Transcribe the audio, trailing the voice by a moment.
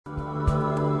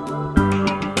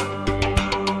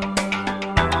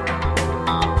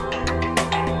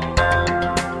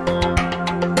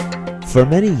For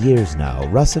many years now,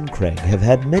 Russ and Craig have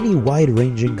had many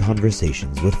wide-ranging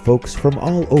conversations with folks from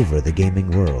all over the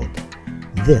gaming world.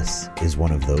 This is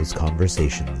one of those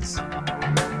conversations.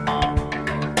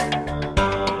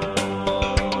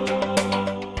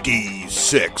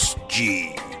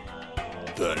 D6G,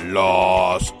 the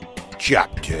Lost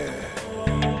Chapters.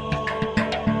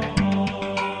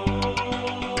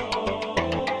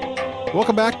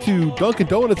 Welcome back to Dunkin'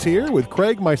 Donuts here with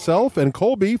Craig, myself, and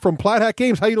Colby from Plaid Hat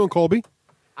Games. How you doing, Colby?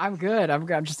 I'm good. I'm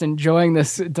just enjoying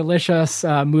this delicious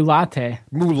mulatte.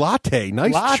 Mulatte,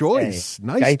 nice choice.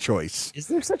 Nice choice. Is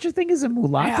there such a thing as a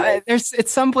mulatte? Yeah,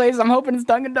 it's someplace. I'm hoping it's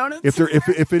Dunkin' Donuts.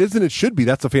 If it isn't, it should be.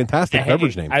 That's a fantastic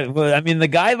beverage name. I mean, the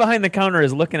guy behind the counter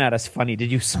is looking at us funny.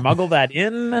 Did you smuggle that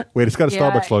in? Wait, it's got a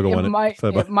Starbucks logo on it.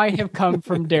 It might have come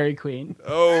from Dairy Queen.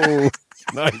 Oh,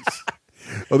 nice.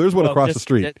 Oh, there's one across the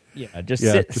street. Just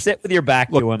sit with your back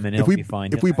to him, and he'll be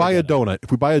fine. If we buy a donut,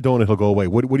 he'll go away.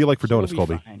 What do you like for donuts,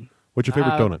 Colby? Fine. What's your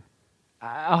favorite donut?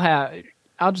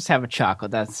 I'll just have a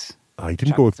chocolate. You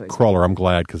didn't go with crawler. I'm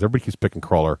glad because everybody keeps picking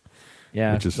crawler.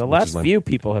 Yeah, the last few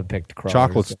people have picked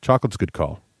crawlers. Chocolate's a good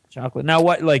call. Chocolate. Now,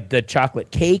 what, like the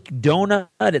chocolate cake donut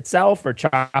itself, or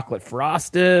chocolate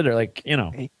frosted, or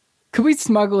Could we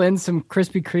smuggle in some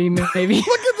Krispy Kreme, maybe? Look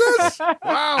at this!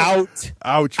 Wow!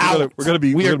 Ouch!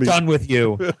 We are done with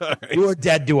you. Right. You are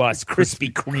dead to us,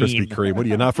 Krispy Kreme. Krispy Kreme. What are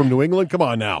you, not from New England? Come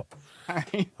on now.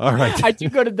 All right. I do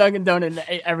go to Dunkin' Donuts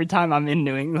every time I'm in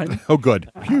New England. Oh, good.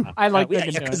 I like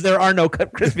Dunkin' Donuts because there are no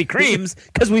Krispy Kremes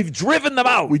because we've driven them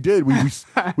out. We did. We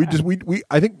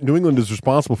I think New England is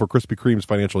responsible for Krispy Kreme's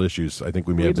financial issues. I think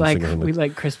we may have been single-handed. We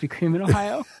like Krispy Kreme in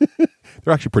Ohio.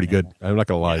 They're actually pretty good. I'm not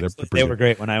going to lie. They were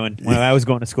great when I was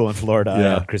going to school in Florida.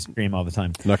 Yeah. I had Krispy Kreme all the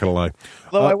time. Not going to lie.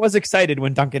 Although I was excited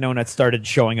when Dunkin' Donuts started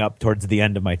showing up towards the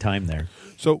end of my time there.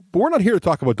 But we're not here to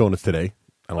talk about donuts today.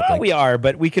 I don't think we are,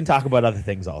 but we can talk about other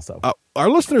things also. Our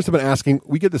listeners have been asking.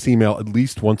 We get this email at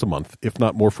least once a month, if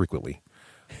not more frequently.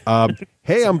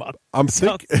 Hey, I'm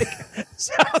thinking.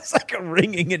 Sounds like a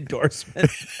ringing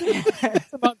endorsement.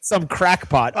 It's about some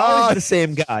crackpot. Always the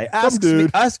same guy.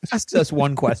 Asks us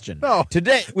one question. No.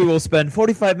 Today we will spend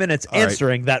 45 minutes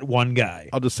answering that one guy.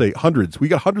 I'll just say hundreds. We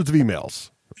got hundreds of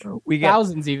emails. We get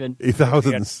thousands, even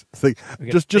thousands.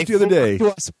 Just the other day. To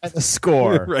us by the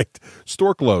score, right?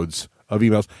 Stork loads of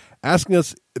emails asking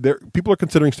us. People are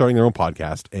considering starting their own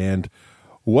podcast, and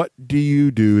what do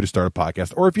you do to start a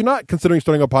podcast? Or if you're not considering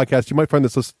starting a podcast, you might find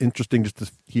this interesting just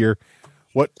to hear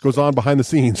what goes on behind the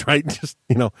scenes, right? Just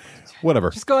whatever.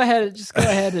 Just go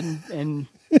ahead and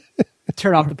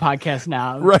turn off the podcast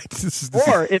now. Right.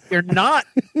 Or if you're not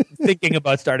thinking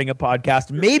about starting a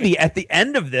podcast, maybe at the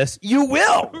end of this, you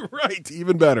will. Right.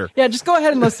 Even better. Yeah, just go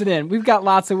ahead and listen in. We've got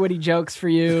lots of witty jokes for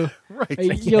you.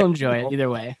 Right. You'll enjoy it either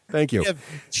way. Thank you. We have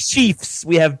chiefs.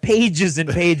 We have pages and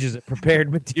pages of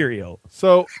prepared material.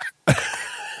 So,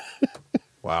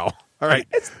 wow. All right.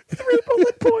 It's 3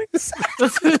 bullet points.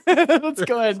 Let's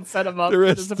go ahead and set them up. There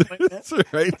is. That's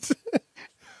right.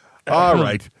 All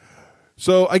right.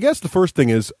 So I guess the first thing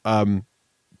is, I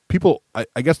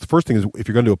guess the first thing is, if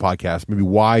you're going to do a podcast, maybe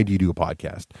why do you do a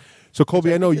podcast? So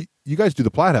Colby, I know you guys do the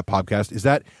Plaid Hat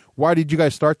podcast. Why did you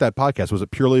guys start that podcast? Was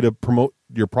it purely to promote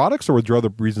your products, or were there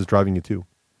other reasons driving you to?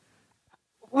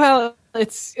 Well,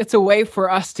 it's a way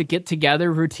for us to get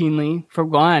together routinely, for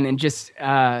one, and just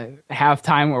have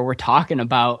time where we're talking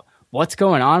about what's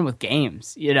going on with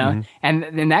games, and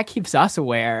that keeps us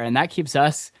aware, and that keeps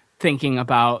us thinking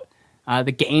about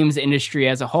the games industry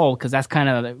as a whole, because that's kind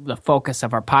of the focus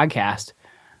of our podcast.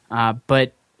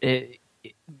 But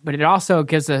it also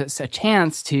gives us a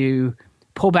chance to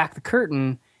pull back the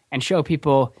curtain and show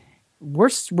people we're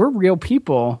real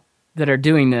people that are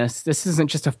doing this. This isn't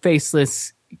just a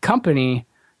faceless company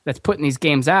that's putting these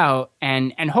games out,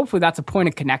 and hopefully that's a point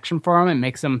of connection for them and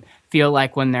makes them feel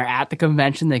like when they're at the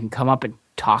convention they can come up and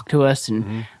talk to us,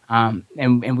 and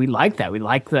we like that. We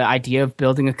like the idea of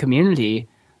building a community.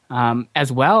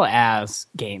 As well as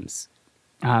games.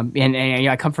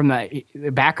 I come from the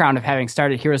background of having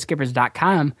started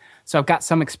HeroSkippers.com, so I've got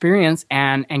some experience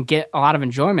and get a lot of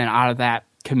enjoyment out of that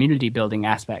community building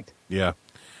aspect. Yeah.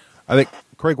 I think,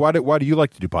 Craig, why do you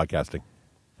like to do podcasting?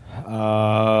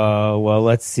 Well,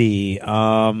 let's see.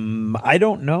 I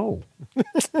don't know.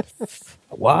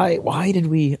 Why did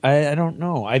we? I don't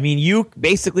know. I mean, you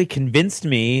basically convinced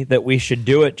me that we should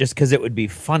do it just because it would be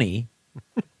funny.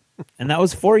 And that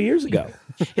was 4 years ago.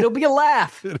 It'll be a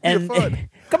laugh.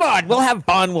 Come on, we'll have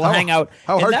fun. We'll hang out.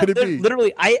 How hard could it be?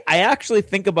 Literally, I actually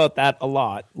think about that a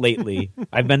lot lately.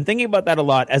 I've been thinking about that a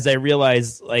lot as I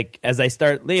realize, as I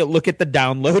start look at the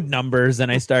download numbers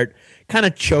and I start kind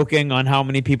of choking on how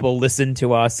many people listen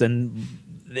to us, and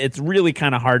it's really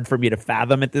kind of hard for me to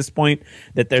fathom at this point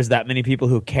that there's that many people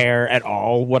who care at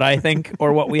all what I think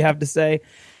or what we have to say.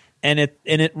 And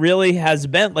it really has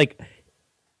been like,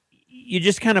 you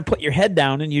just kind of put your head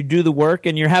down and you do the work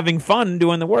and you're having fun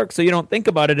doing the work. So you don't think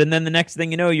about it. And then the next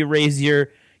thing you know, you raise your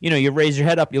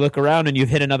head up, you look around and you've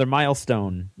hit another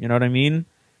milestone. You know what I mean?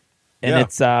 And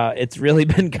it's really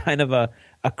been kind of a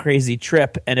crazy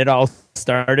trip. And it all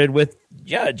started with,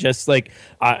 just like,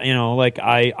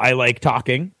 I like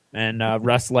talking, and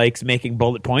Russ likes making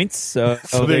bullet points. So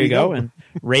there you go. And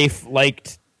Rafe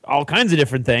liked all kinds of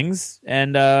different things.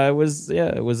 And it was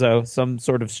some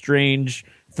sort of strange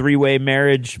three-way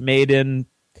marriage made in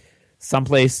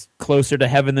someplace closer to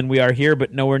heaven than we are here,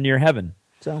 but nowhere near heaven.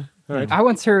 So right. I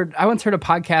once heard a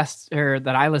podcaster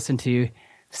that I listened to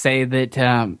say that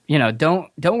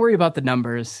don't worry about the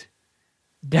numbers.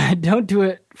 Don't do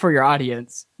it for your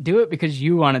audience. Do it because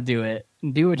you want to do it.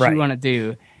 Do what you want to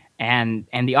do, and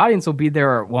the audience will be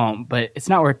there or it won't. But it's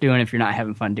not worth doing if you're not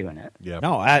having fun doing it. Yeah.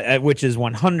 No, which is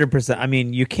 100%. I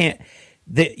mean, you can't.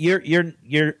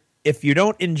 You're if you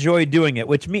don't enjoy doing it,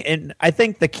 and I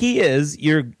think the key is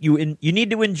you need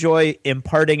to enjoy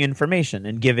imparting information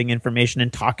and giving information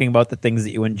and talking about the things that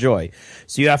you enjoy.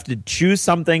 So you have to choose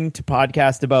something to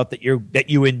podcast about that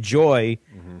you enjoy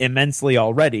immensely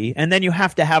already, and then you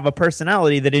have to have a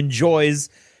personality that enjoys,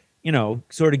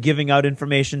 sort of giving out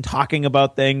information, talking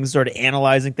about things, sort of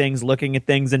analyzing things, looking at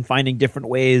things, and finding different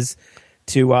ways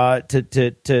to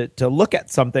look at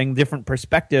something, different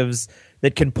perspectives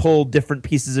that can pull different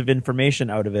pieces of information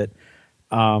out of it.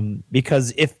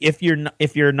 Because if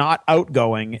you're not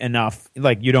outgoing enough,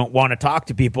 like you don't want to talk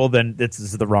to people, then this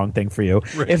is the wrong thing for you.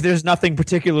 Right. If there's nothing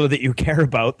particular that you care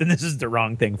about, then this is the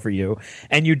wrong thing for you.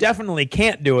 And you definitely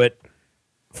can't do it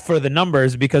for the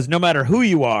numbers, because no matter who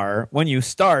you are, when you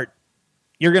start,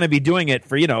 you're going to be doing it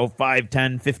for, 5,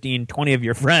 10, 15, 20 of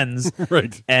your friends.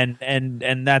 Right.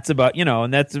 And that's about,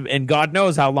 and God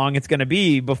knows how long it's going to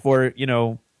be before,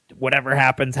 whatever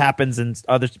happens and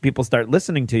other people start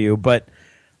listening to you. But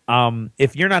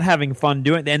if you're not having fun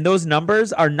doing it, and those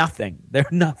numbers are nothing. They're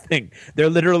nothing. They're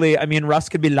literally, Russ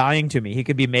could be lying to me. He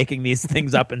could be making these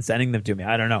things up and sending them to me.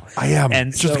 I don't know. I am.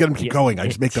 And just to get them to keep going. I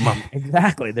just make them up.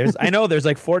 Exactly. I know there's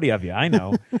like 40 of you. I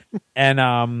know.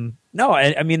 And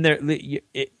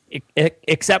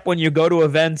except when you go to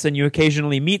events and you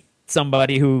occasionally meet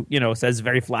somebody who, says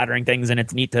very flattering things and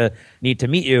it's neat to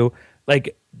meet you,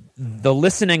 like, the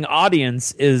listening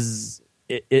audience is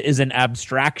an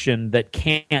abstraction that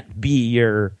can't be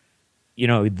your,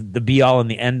 the be all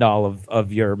and the end all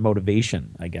of your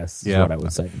motivation, I guess, is what I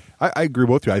would say. I agree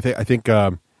with you. I think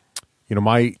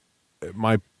my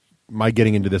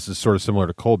getting into this is sort of similar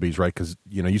to Colby's, right? Because,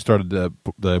 you started the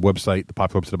website, the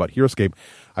popular website about HeroScape.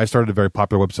 I started a very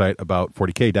popular website about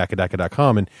 40K,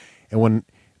 dakadaka.com. And when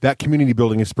that community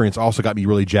building experience also got me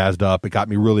really jazzed up. It got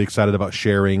me really excited about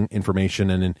sharing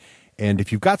information. And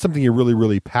if you've got something you're really,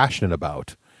 really passionate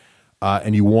about,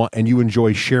 and you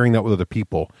enjoy sharing that with other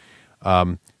people,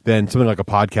 then something like a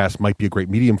podcast might be a great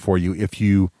medium for you. If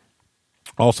you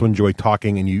also enjoy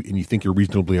talking and you think you're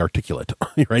reasonably articulate,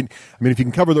 right? If you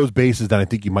can cover those bases, then I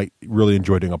think you might really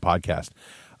enjoy doing a podcast.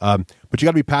 But you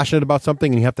got to be passionate about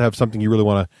something, and you have to have something you really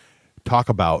want to talk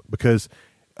about, because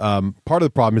part of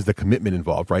the problem is the commitment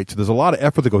involved, right? So there's a lot of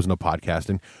effort that goes into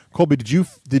podcasting. Colby, did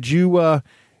you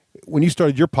when you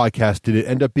started your podcast, did it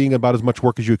end up being about as much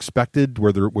work as you expected?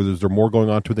 Was there more going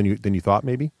on to it than you thought,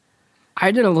 maybe?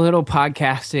 I did a little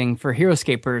podcasting for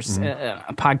HeroScapers,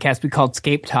 a podcast we called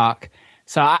Scape Talk.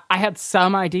 So I had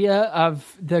some idea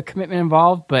of the commitment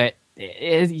involved, but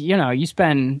you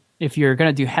spend, if you're going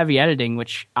to do heavy editing,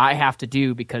 which I have to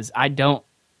do because I don't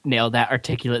nail that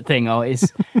articulate thing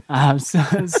always.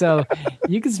 So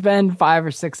you can spend 5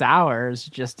 or 6 hours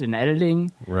just in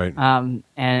editing. Right.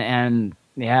 And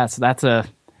yeah, so it's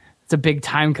a big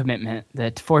time commitment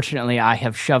that fortunately I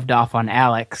have shoved off on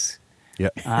Alex. Yeah.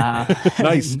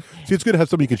 Nice. See, it's good to have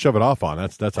somebody you can shove it off on.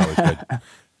 That's always good.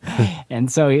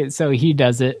 And so he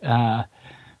does it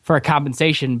for a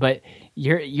compensation, but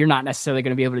you're not necessarily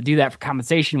going to be able to do that for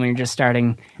compensation when you're just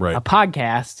starting a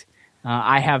podcast.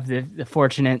 I have the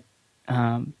fortunate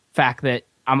fact that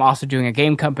I'm also doing a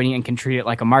game company and can treat it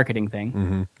like a marketing thing.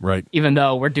 Mm-hmm. Right. Even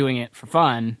though we're doing it for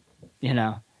fun,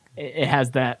 it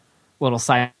has that little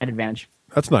side advantage.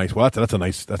 That's nice. Well, that's a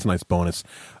nice bonus.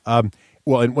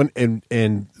 Well,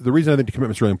 and the reason I think the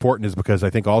commitment is really important is because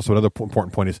I think also another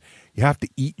important point is you have to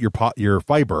eat your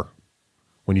fiber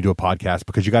when you do a podcast,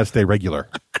 because you got to stay regular.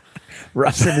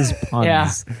 Russ and his puns.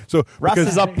 Yeah. So Russ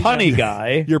is a punny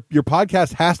guy. Your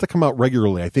podcast has to come out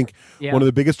regularly. I think one of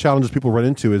the biggest challenges people run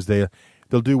into is they'll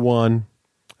do one,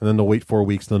 and then they'll wait 4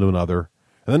 weeks, and they'll do another,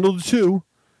 and and then they'll do 2,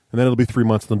 and then it'll be 3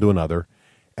 months, and they'll do another.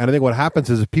 And I think what happens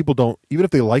is if people don't, even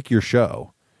if they like your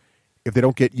show, if they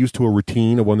don't get used to a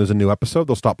routine of when there's a new episode,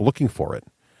 they'll stop looking for it.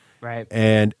 Right.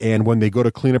 And when they go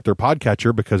to clean up their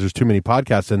podcatcher because there's too many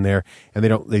podcasts in there, and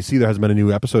they see there hasn't been a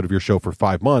new episode of your show for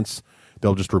 5 months,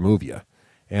 they'll just remove you.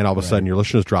 And all of a sudden your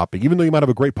listeners dropping, even though you might have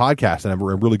a great podcast and have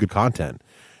really good content.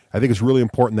 I think it's really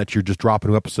important that you're just dropping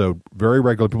a new episode very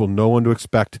regularly. People know when to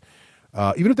expect.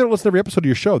 Even if they don't listen to every episode of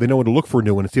your show, they know when to look for a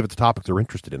new one and see if it's a topic they're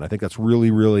interested in. I think that's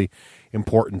really, really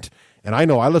important. And I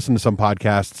know I listen to some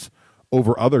podcasts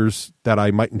over others that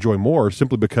I might enjoy more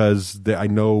simply because I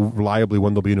know reliably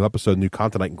when there'll be a new episode, new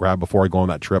content I can grab before I go on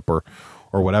that trip or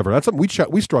whatever. That's something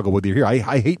we struggle with here.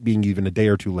 I hate being even a day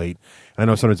or two late. And I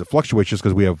know sometimes it fluctuates just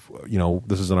because we have,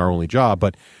 this isn't our only job,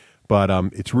 but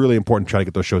it's really important to try to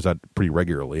get those shows out pretty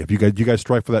regularly. Do you guys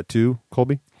strive for that too,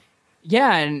 Colby?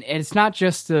 Yeah, and it's not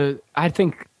just I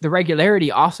think the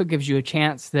regularity also gives you a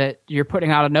chance that you're putting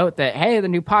out a note that, hey, the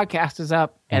new podcast is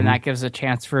up, and that gives a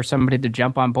chance for somebody to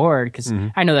jump on board, because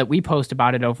I know that we post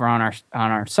about it over on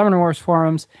our Summoner Wars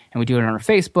forums, and we do it on our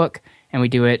Facebook, and we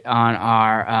do it on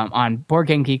our on Board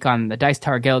Game Geek on the Dice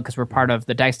Tower Guild, because we're part of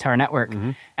the Dice Tower Network.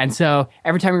 And so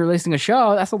every time you're releasing a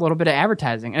show, that's a little bit of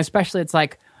advertising, and especially it's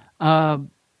like,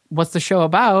 what's the show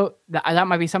about? That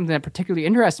might be something that particularly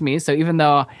interests me. So even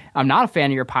though I'm not a fan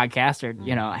of your podcast, or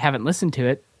I haven't listened to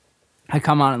it, I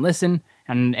come on and listen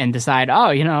and decide,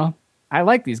 I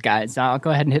like these guys. I'll go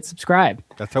ahead and hit subscribe.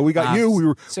 That's how we got you.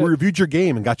 We reviewed your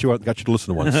game and got you to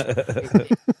listen to once.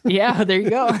 Yeah, there you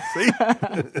go.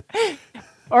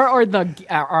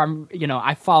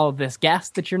 I follow this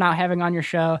guest that you're now having on your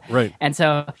show, right? And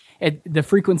so the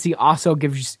frequency also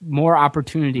gives more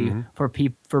opportunity for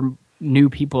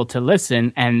new people to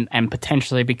listen and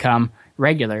potentially become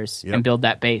regulars and build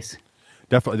that base.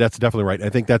 Definitely, that's definitely right. I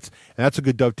think that's a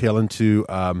good dovetail into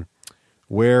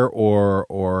where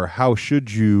or how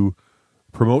should you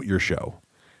promote your show.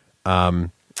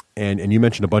 And you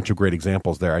mentioned a bunch of great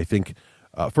examples there. I think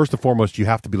first and foremost, you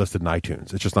have to be listed in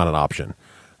iTunes. It's just not an option.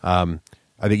 I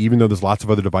think even though there's lots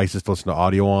of other devices to listen to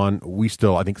audio on,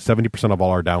 I think 70% of all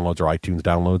our downloads are iTunes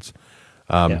downloads.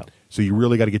 So you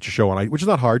really got to get your show on, which is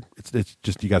not hard. It's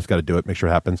just you guys got to do it, make sure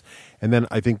it happens. And then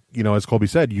I think, as Colby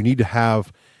said, you need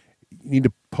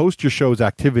to post your show's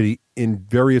activity in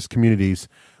various communities,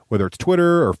 whether it's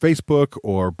Twitter or Facebook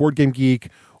or Board Game Geek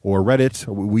or Reddit.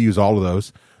 We use all of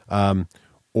those.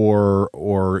 Or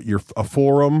a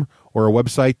forum or a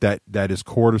website that is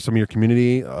core to some of your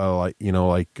community,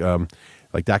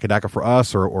 like Daka Daka for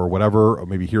us or whatever, or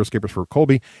maybe Heroescapers for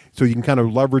Colby. So you can kind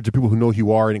of leverage the people who know who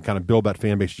you are and kind of build that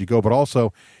fan base as you go. But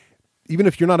also, even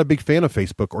if you're not a big fan of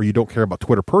Facebook or you don't care about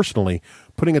Twitter personally,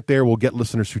 putting it there will get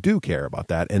listeners who do care about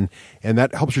that. And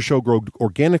that helps your show grow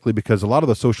organically, because a lot of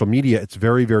the social media, it's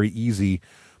very, very easy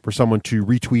for someone to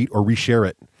retweet or reshare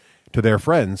it to their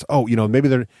friends. Maybe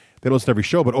they don't listen to every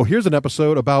show, but here's an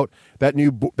episode about that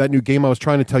new game I was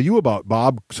trying to tell you about,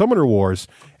 Bob, Summoner Wars,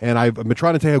 and I've been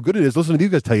trying to tell you how good it is. Listen to these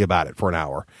guys tell you about it for an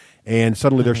hour, and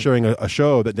suddenly they're sharing a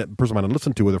show that person might have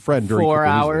listened to with a friend. Very 4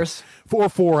 hours. For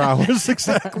 4 hours,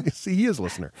 exactly. See, he is a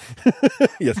listener.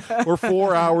 Yes, or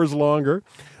 4 hours longer.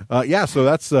 So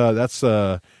that's some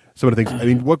of the things. I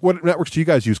mean, what networks do you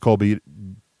guys use, Colby?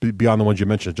 Beyond the ones you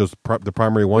mentioned, just the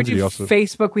primary ones. We do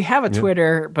Facebook. We have a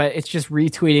Twitter, but it's just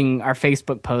retweeting our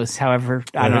Facebook posts. However,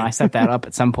 I don't know. I set that up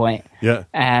at some point. Yeah,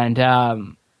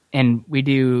 and we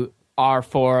do our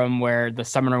forum where the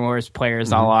Summoner Wars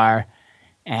players all are,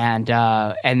 and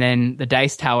then the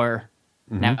Dice Tower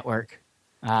Network.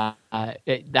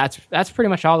 That's pretty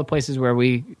much all the places where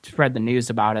we spread the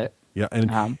news about it. Yeah,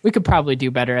 and we could probably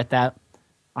do better at that.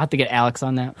 I'll have to get Alex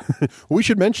on that. Well, we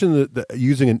should mention the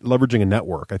using and leveraging a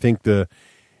network. I think it's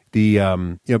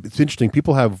interesting.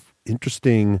 People have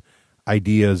interesting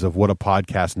ideas of what a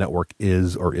podcast network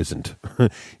is or isn't.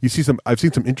 I've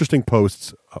seen some interesting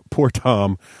posts. Poor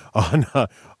Tom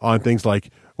on things like,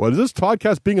 well, is this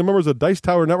podcast being a member of the Dice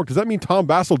Tower Network? Does that mean Tom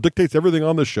Bassel dictates everything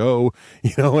on the show?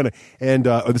 And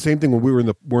the same thing when we're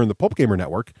in the Pulp Gamer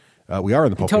Network. We are in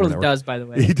the Pulp Gamer Network. He totally does, by the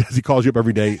way. He does. He calls you up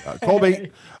every day. Colby,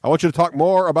 I want you to talk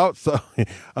more about.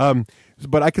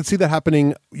 But I could see that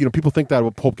happening. People think that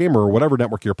with Pulp Gamer or whatever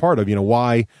network you're part of.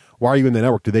 Why are you in the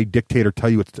network? Do they dictate or tell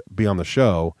you what to be on the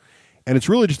show? And it's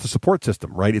really just a support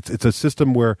system, right? It's a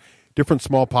system where different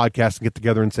small podcasts can get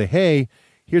together and say, hey,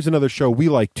 here's another show we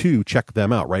like too. Check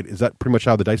them out, right? Is that pretty much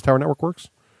how the Dice Tower Network works?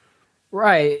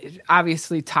 Right.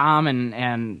 Obviously, Tom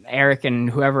and Eric and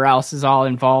whoever else is all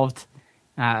involved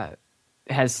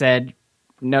has said,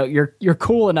 no, you're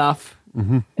cool enough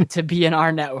to be in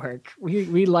our network.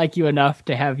 We like you enough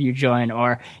to have you join,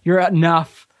 or you're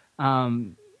enough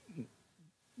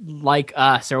like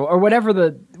us, or whatever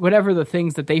the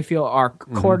things that they feel are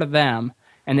core to them,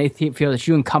 and they feel that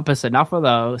you encompass enough of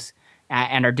those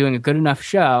and are doing a good enough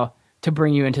show to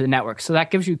bring you into the network. So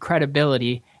that gives you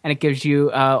credibility, and it gives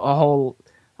you a whole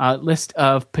list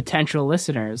of potential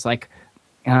listeners. Like,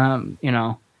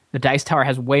 the Dice Tower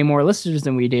has way more listeners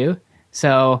than we do.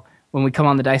 So when we come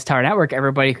on the Dice Tower network,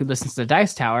 everybody who listens to the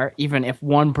Dice Tower, even if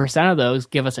 1% of those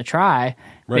give us a try,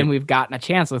 then we've gotten a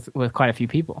chance with quite a few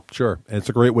people. Sure. And it's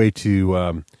a great way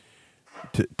to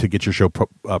get your show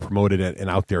promoted and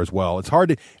out there as well. It's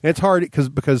hard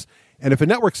because if a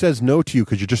network says no to you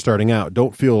because you're just starting out,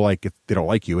 don't feel like they don't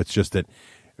like you. It's just that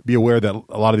be aware that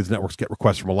a lot of these networks get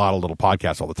requests from a lot of little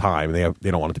podcasts all the time. And they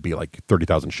don't want it to be like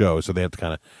 30,000 shows. So they have to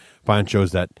kind of find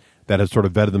shows that have sort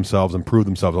of vetted themselves and proved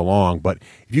themselves along. But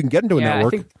if you can get into a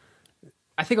network,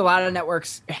 I think a lot of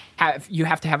networks have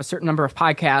to have a certain number of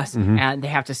podcasts, and they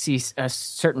have to see a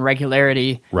certain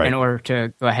regularity in order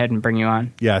to go ahead and bring you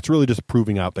on. Yeah, it's really just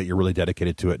proving out that you're really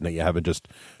dedicated to it and that you haven't just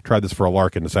tried this for a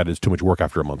lark and decided it's too much work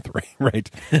after a month,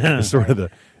 right? It's sort of the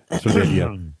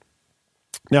idea.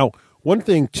 Now, one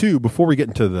thing too, before we get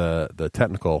into the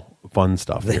technical fun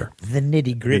stuff here, the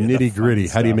nitty gritty,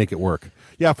 how do you make it work?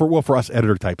 Yeah, for us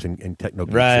editor types and techno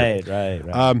geeks.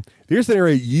 Right. Here's an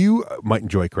area you might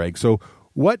enjoy, Craig. So,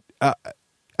 what I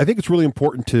think it's really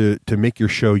important to make your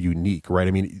show unique, right?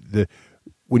 I mean,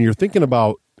 when you're thinking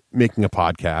about making a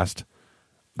podcast,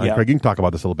 Craig, you can talk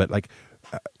about this a little bit. Like,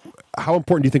 how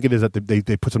important do you think it is that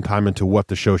they put some time into what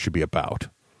the show should be about?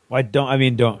 Well,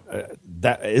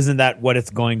 isn't that what it's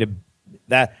going to?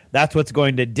 That's what's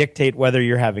going to dictate whether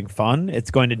you're having fun. It's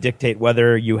going to dictate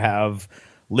whether you have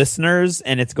listeners,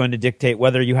 and it's going to dictate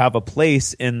whether you have a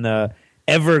place in the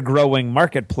ever-growing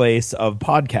marketplace of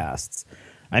podcasts.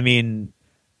 I mean,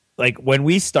 like when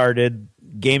we started,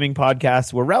 gaming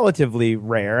podcasts were relatively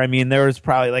rare. I mean, there was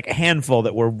probably like a handful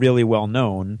that were really well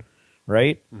known,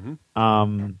 right?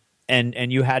 And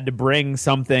you had to bring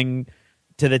something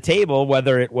to the table,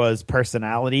 whether it was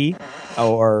personality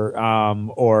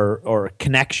or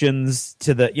connections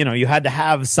to the, you had to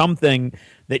have something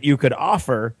that you could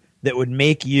offer that would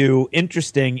make you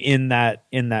interesting in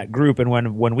that group. And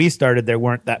when we started, there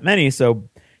weren't that many. So,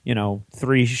 3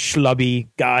 schlubby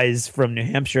guys from New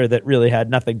Hampshire that really had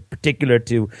nothing particular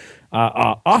to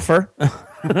offer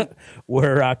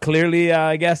were clearly,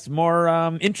 I guess,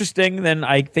 more interesting than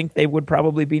I think they would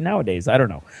probably be nowadays. I don't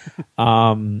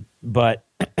know. But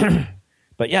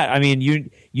yeah, I mean, you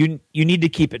need to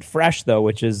keep it fresh, though,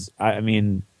 which is, I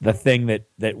mean, the thing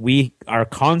that we are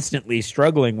constantly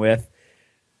struggling with.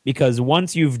 Because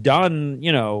once you've done,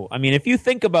 I mean, if you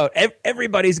think about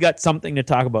everybody's got something to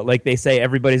talk about. Like they say,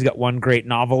 everybody's got one great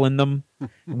novel in them.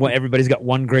 Everybody's got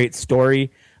one great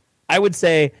story. I would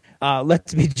say,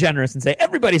 let's be generous and say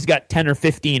everybody's got 10 or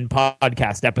 15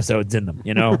 podcast episodes in them,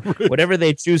 whatever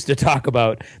they choose to talk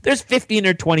about. There's 15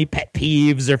 or 20 pet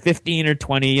peeves or 15 or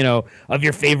 20, of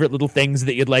your favorite little things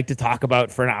that you'd like to talk about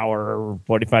for an hour or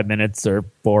 45 minutes or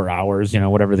 4 hours,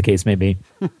 whatever the case may be.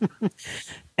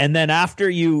 And then after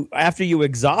you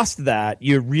exhaust that,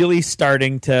 you're really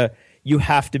starting to, you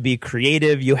have to be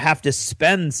creative. You have to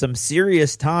spend some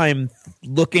serious time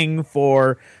looking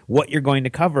for what you're going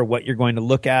to cover, what you're going to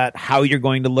look at, how you're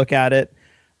going to look at it.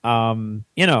 And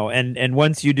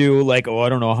once you do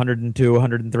 102,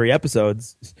 103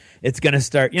 episodes, it's going to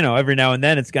start, every now and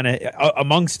then it's going to,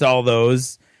 amongst all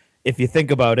those, if you think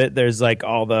about it, there's like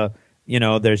all the,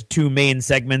 there's 2 main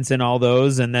segments in all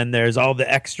those. And then there's all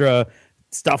the extra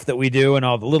stuff that we do and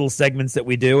all the little segments that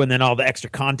we do and then all the extra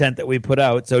content that we put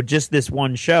out. So just this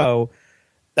one show,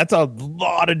 that's a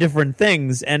lot of different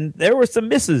things. And there were some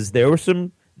misses. There were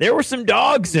some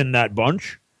dogs in that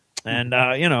bunch. And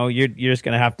you're just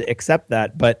going to have to accept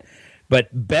that. But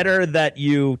better that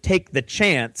you take the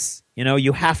chance.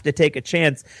 You have to take a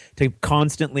chance to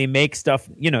constantly make stuff.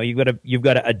 You've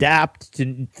got to adapt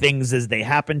to things as they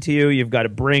happen to you. You've got to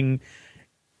bring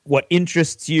what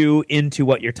interests you into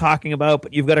what you're talking about,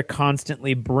 but you've got to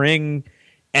constantly bring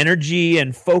energy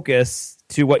and focus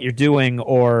to what you're doing,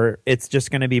 or it's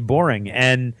just going to be boring.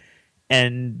 And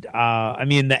I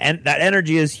mean, that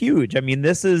energy is huge. I mean,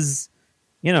 this is,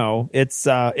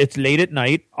 it's late at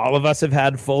night. All of us have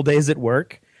had full days at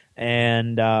work,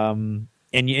 and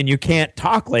you can't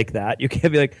talk like that. You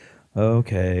can't be like,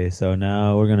 okay, so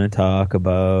now we're going to talk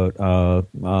about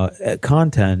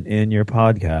content in your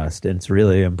podcast. It's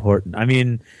really important. I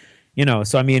mean,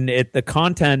 the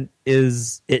content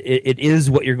is it is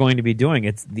what you're going to be doing.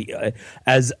 It's the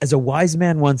as a wise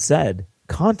man once said,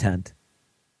 content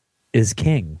is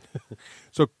king.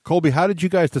 So, Colby, how did you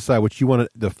guys decide what you wanted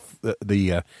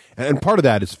and part of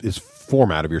that is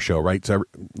format of your show, right? So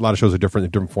a lot of shows are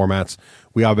different formats.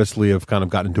 We obviously have kind of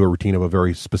gotten into a routine of a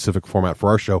very specific format for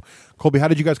our show. Colby, how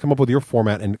did you guys come up with your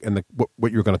format and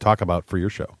what you're going to talk about for your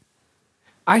show?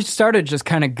 I started just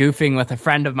kind of goofing with a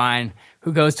friend of mine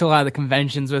who goes to a lot of the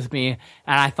conventions with me,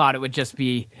 and I thought it would just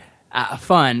be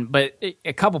fun. But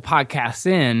a couple podcasts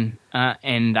in,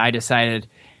 and I decided,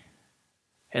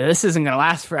 this isn't going to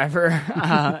last forever.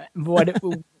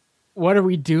 What are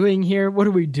we doing here? What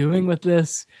are we doing with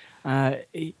this?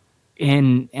 And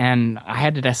I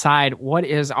had to decide, what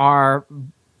is our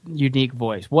unique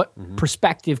voice? What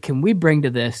perspective can we bring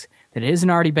to this that isn't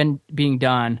already being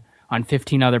done on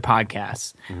 15 other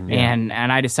podcasts? And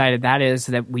I decided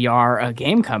that we are a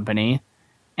game company.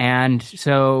 And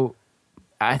so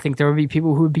I think there would be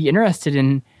people who would be interested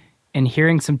in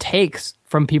hearing some takes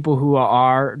from people who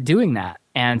are doing that.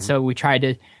 And so we tried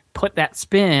to put that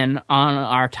spin on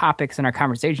our topics and our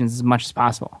conversations as much as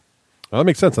possible. Well, that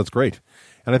makes sense. That's great.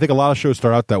 And I think a lot of shows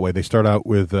start out that way. They start out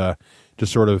with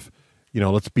just sort of,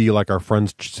 let's be like our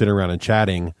friends sitting around and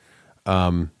chatting,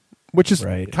 which is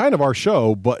kind of our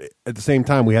show. But at the same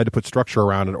time, we had to put structure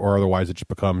around it, or otherwise it just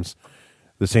becomes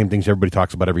the same things everybody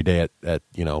talks about every day at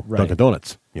Dunkin'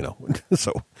 Donuts,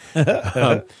 So,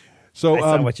 I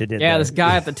saw what you did. Yeah, there. this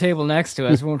guy at the table next to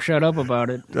us won't shut up about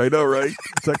it. I know, right?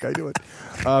 It's that guy doing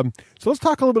it. So let's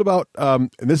talk a little bit about, and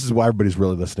this is why everybody's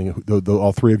really listening, though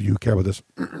all three of you care about this.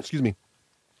 Excuse me.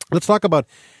 Let's talk about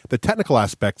the technical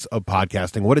aspects of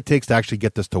podcasting, what it takes to actually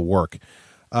get this to work.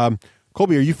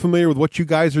 Colby, are you familiar with what you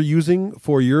guys are using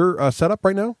for your setup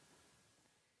right now?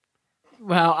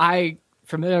 Well,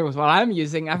 familiar with what I'm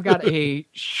using. I've got a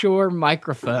Shure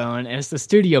microphone, and it's the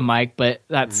studio mic, but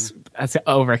that's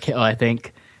overkill, I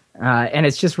think. And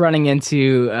it's just running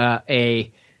into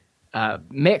a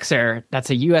mixer that's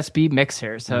a USB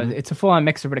mixer. So it's a full-on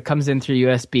mixer, but it comes in through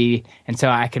USB, and so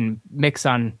I can mix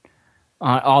on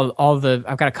all the.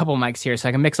 I've got a couple mics here, so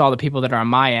I can mix all the people that are on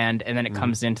my end, and then it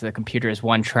comes into the computer as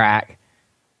one track.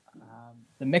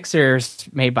 The mixer's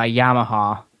made by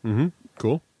Yamaha.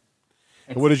 Cool.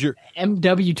 What is your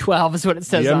MW12 is what it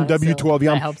says. The MW12. So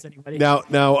that helps anybody. Now,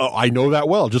 I know that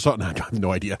well. Just I have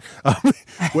no idea.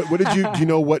 What did you? Do you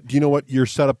know what your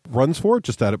setup runs for?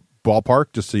 Just at a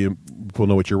ballpark, just so people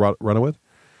know what you're running with.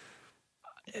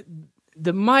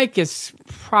 The mic is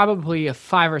probably a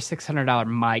 $500 or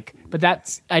 $600 mic, but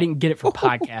I didn't get it for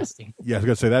podcasting. Yeah, I was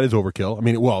gonna say that is overkill. I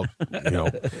mean, well,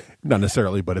 not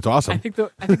necessarily, but it's awesome. I think the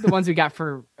ones we got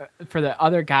for the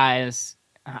other guys.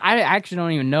 I actually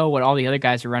don't even know what all the other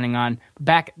guys are running on.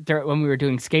 Back there when we were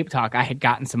doing Scape Talk, I had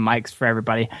gotten some mics for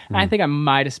everybody, and I think I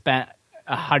might have spent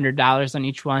 $100 on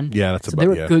each one. Yeah, they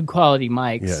were good quality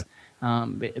mics. Yeah.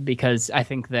 Because I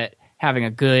think that having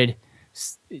a good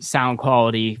sound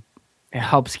quality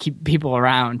helps keep people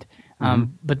around.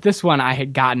 But this one I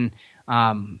had gotten.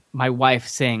 My wife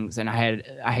sings, and I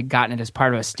had gotten it as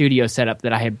part of a studio setup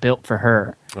that I had built for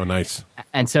her. Oh, nice!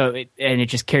 And so it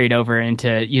just carried over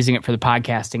into using it for the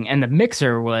podcasting. And the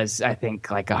mixer was, I think,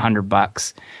 like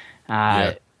 $100.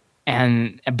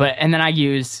 And then I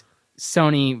use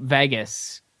Sony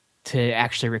Vegas to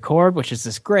actually record, which is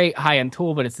this great high-end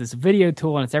tool, but it's this video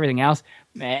tool and it's everything else.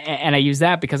 And I use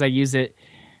that because I use it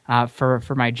for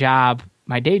my job,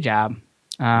 my day job.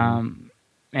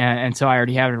 And so I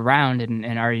already have it around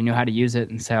and already knew how to use it.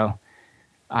 And so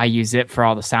I use it for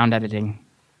all the sound editing.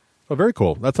 Oh, very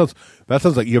cool. That sounds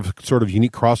like you have sort of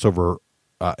unique crossover.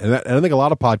 And I think a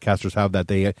lot of podcasters have that.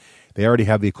 They already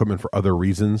have the equipment for other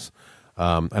reasons.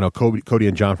 I know Cody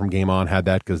and John from Game On had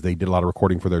that because they did a lot of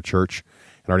recording for their church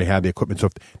and already had the equipment. So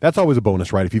that's always a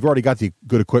bonus, right? If you've already got the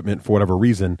good equipment for whatever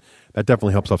reason, that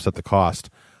definitely helps offset the cost.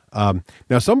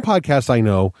 Now, some podcasts I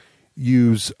know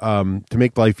use to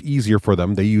make life easier for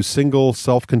them. They use single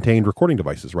self-contained recording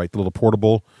devices, right? The little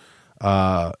portable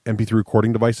MP3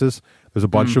 recording devices. There's a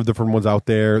bunch of different ones out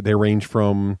there. They range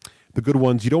from the good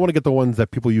ones. You don't want to get the ones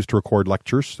that people use to record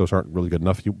lectures. Those aren't really good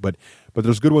enough. But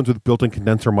there's good ones with built-in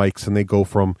condenser mics, and they go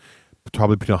from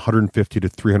probably between $150 to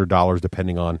 $300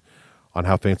 depending on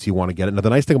how fancy you want to get it. Now, the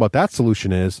nice thing about that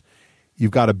solution is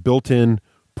you've got a built-in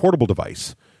portable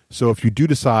device. So if you do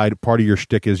decide part of your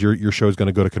shtick is your show is going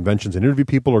to go to conventions and interview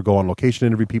people or go on location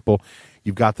and interview people,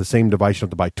 you've got the same device. You don't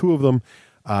have to buy two of them.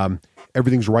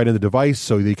 Everything's right in the device,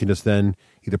 so you can just then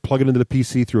either plug it into the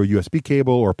PC through a USB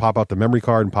cable or pop out the memory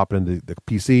card and pop it into the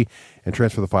PC and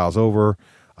transfer the files over.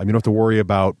 You don't have to worry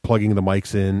about plugging the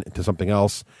mics in to something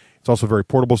else. It's also very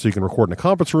portable, so you can record in a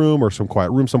conference room or some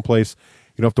quiet room someplace.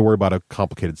 You don't have to worry about a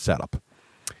complicated setup.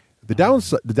 The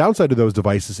downside of those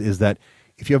devices is that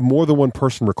if you have more than one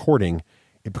person recording,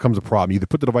 it becomes a problem. You either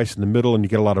put the device in the middle and you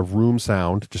get a lot of room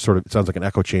sound, just sort of, it sounds like an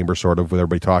echo chamber sort of with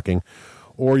everybody talking,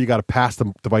 or you got to pass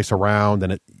the device around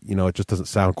and it just doesn't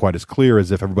sound quite as clear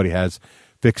as if everybody has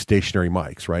fixed stationary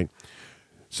mics, right?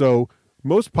 So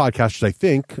most podcasters, I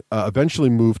think, eventually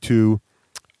move to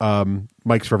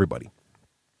mics for everybody.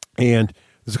 And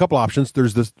there's a couple options.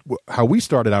 There's this, how we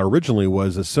started out originally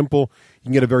was a simple, you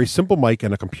can get a very simple mic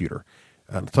and a computer.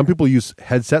 Some people use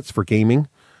headsets for gaming,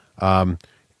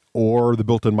 or the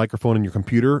built-in microphone in your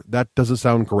computer. That doesn't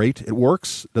sound great. It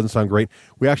works. Doesn't sound great.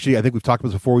 We actually, I think we've talked about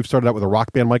this before. We've started out with a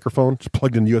Rock Band microphone, just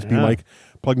plugged in the USB mic,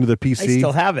 plugged into the PC. I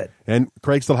still have it. And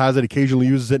Craig still has it, occasionally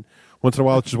uses it once in a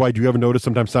while, which is why, do you ever notice,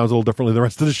 sometimes sounds a little differently than the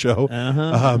rest of the show.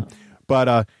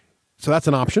 So that's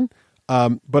an option.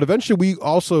 But eventually we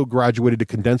also graduated to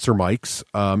condenser mics.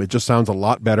 It just sounds a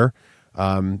lot better.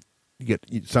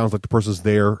 It sounds like the person's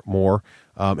there more.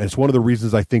 And it's one of the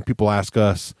reasons I think people ask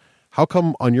us, how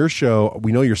come on your show,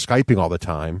 we know you're Skyping all the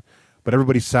time, but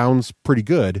everybody sounds pretty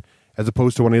good, as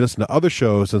opposed to when I listen to other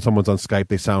shows and someone's on Skype,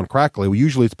 they sound crackly. Well,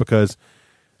 usually it's because,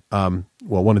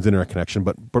 one is internet connection,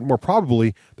 but more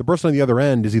probably the person on the other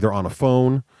end is either on a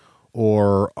phone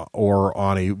or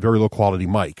on a very low quality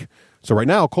mic. So right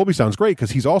now, Colby sounds great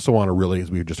because he's also on a really,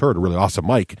 as we just heard, a really awesome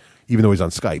mic, even though he's on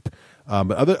Skype.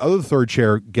 But other third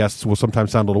chair guests will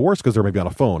sometimes sound a little worse because they're maybe on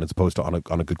a phone as opposed to on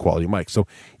a good quality mic. So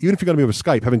even if you're going to be with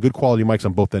Skype, having good quality mics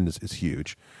on both ends is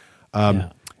huge.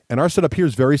 And our setup here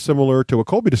is very similar to what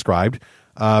Colby described.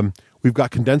 We've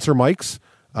got condenser mics.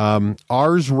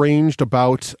 Ours ranged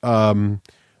about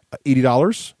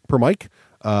 $80 per mic.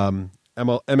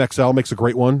 MXL makes a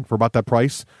great one for about that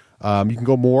price. You can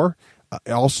go more.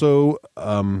 Also,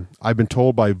 I've been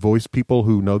told by voice people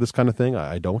who know this kind of thing,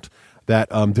 I don't, that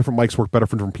different mics work better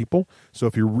for different people. So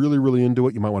if you're really, really into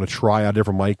it, you might want to try out a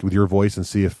different mic with your voice and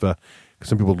see if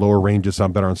some people lower ranges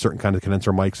sound better on certain kind of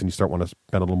condenser mics, and you start want to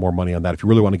spend a little more money on that if you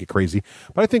really want to get crazy.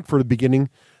 But I think for the beginning,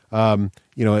 at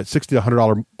 $60 to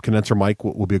 $100 condenser mic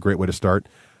will be a great way to start.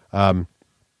 And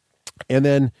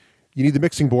then you need the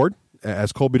mixing board,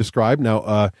 as Colby described.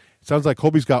 Now, it sounds like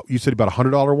Colby's got, you said, about a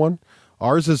 $100 one.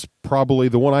 Ours is probably,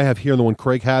 the one I have here and the one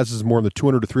Craig has is more in the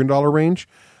 $200 to $300 range.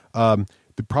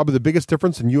 Probably the biggest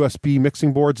difference in USB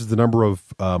mixing boards is the number of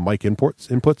mic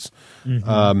inputs.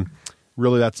 Mm-hmm.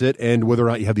 Really, that's it. And whether or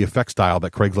not you have the effects dial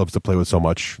that Craig loves to play with so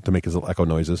much to make his little echo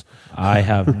noises. I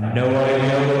have no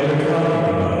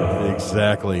idea.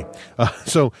 Exactly.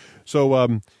 So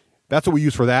that's what we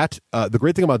use for that. The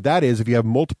great thing about that is if you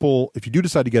do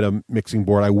decide to get a mixing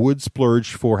board, I would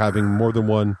splurge for having more than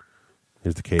one.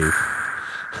 Here's the cave.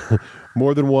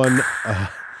 More than one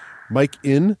mic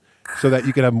in, so that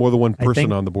you can have more than one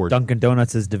person on the board. Dunkin'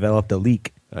 Donuts has developed a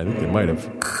leak. I think they might have.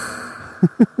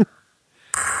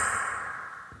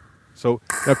 So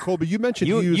now, Colby, you mentioned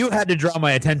you had to draw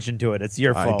my attention to it. It's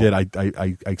your fault. I did.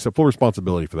 I accept full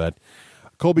responsibility for that.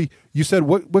 Colby, you said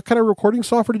what kind of recording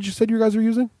software did you say you guys are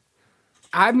using?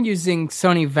 I'm using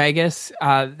Sony Vegas.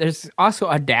 There's also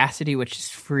Audacity, which is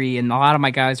free, and a lot of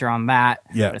my guys are on that.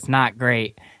 Yeah, but it's not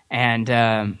great. And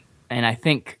I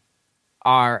think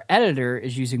our editor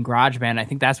is using GarageBand. I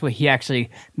think that's what he actually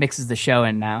mixes the show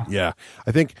in now. Yeah,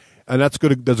 I think, and that's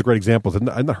good. That's a great example.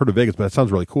 I've not heard of Vegas, but that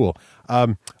sounds really cool.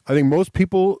 I think most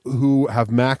people who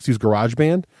have Macs use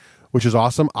GarageBand, which is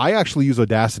awesome. I actually use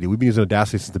Audacity. We've been using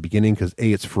Audacity since the beginning because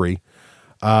it's free.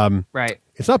 Right.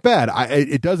 It's not bad.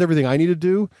 It does everything I need to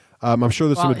do. I'm sure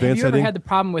there's some advanced editing. Have you ever editing. had the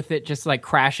problem with it just like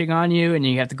crashing on you and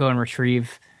you have to go and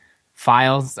retrieve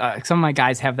files? Some of my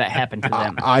guys have that happen to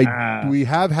them. We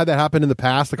have had that happen in the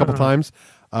past a couple times.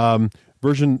 The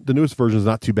newest version is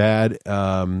not too bad.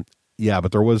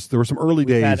 But there were some early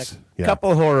days. A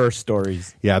couple horror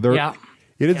stories. Yeah,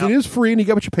 It is free, and you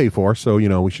get what you pay for. So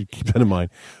we should keep that in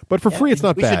mind. But for free, it's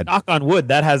not bad. We should knock on wood.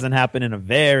 That hasn't happened in a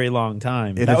very long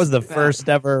time. That was the first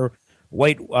ever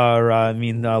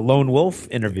lone wolf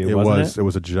interview. It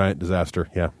was a giant disaster.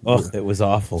 Yeah. Oh, it was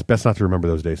awful. It's best not to remember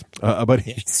those days. But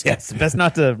yes, best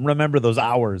not to remember those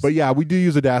hours. But yeah, we do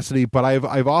use Audacity. But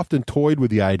I've often toyed with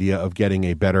the idea of getting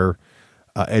a better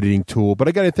editing tool. But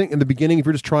again, I think in the beginning, if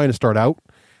you're just trying to start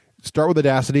with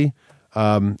Audacity.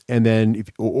 And then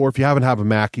if you haven't have a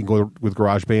Mac, you can go with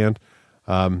GarageBand.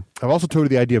 I've also told you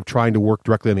the idea of trying to work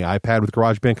directly on the iPad with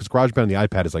GarageBand, because GarageBand on the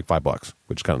iPad is like $5,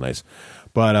 which is kind of nice.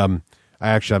 But I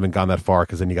actually haven't gone that far,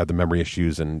 because then you got the memory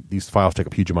issues, and these files take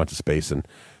up huge amounts of space, and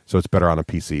so it's better on a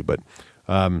PC. But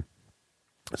so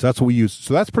that's what we use.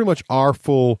 So that's pretty much our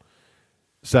full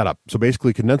setup. So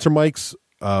basically, condenser mics,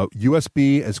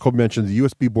 USB, as Colby mentioned, the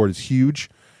USB board is huge.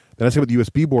 The nice thing about the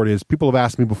USB board is, people have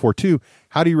asked me before too,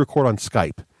 how do you record on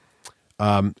Skype?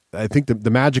 I think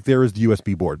the magic there is the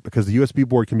USB board, because the USB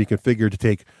board can be configured to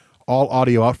take all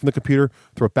audio out from the computer,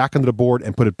 throw it back into the board,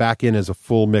 and put it back in as a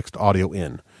full mixed audio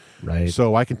in. Right.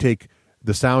 So I can take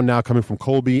the sound now coming from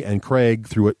Colby and Craig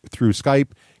through Skype,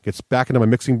 gets back into my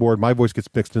mixing board. My voice gets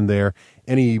mixed in there.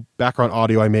 Any background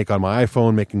audio I make on my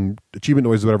iPhone, making achievement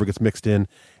noises, whatever, gets mixed in, and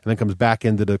then comes back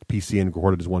into the PC and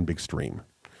recorded as one big stream.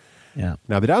 Yeah.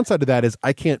 Now, the downside to that is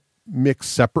I can't mix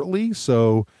separately.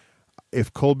 So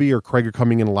if Colby or Craig are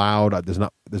coming in loud, there's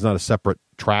not a separate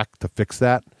track to fix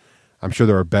that. I'm sure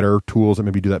there are better tools that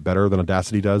maybe do that better than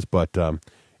Audacity does, but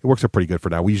it works out pretty good for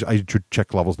now. I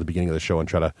check levels at the beginning of the show and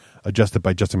try to adjust it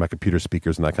by adjusting my computer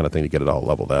speakers and that kind of thing to get it all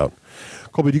leveled out.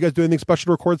 Colby, do you guys do anything special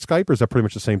to record Skype, or is that pretty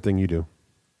much the same thing you do?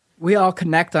 We all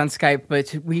connect on Skype,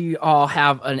 but we all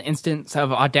have an instance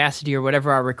of Audacity or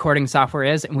whatever our recording software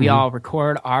is, and we all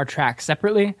record our tracks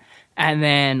separately and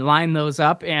then line those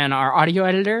up in our audio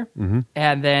editor.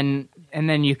 And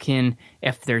then you can,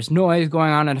 if there's noise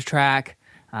going on in a track,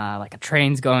 like a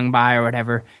train's going by or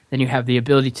whatever, then you have the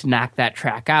ability to knock that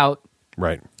track out.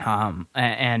 Right.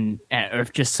 And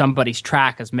if just somebody's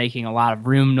track is making a lot of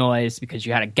room noise because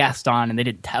you had a guest on and they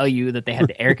didn't tell you that they had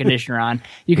the air conditioner on,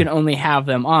 you can only have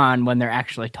them on when they're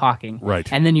actually talking.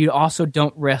 Right. And then you also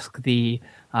don't risk the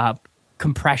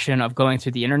compression of going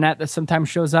through the internet that sometimes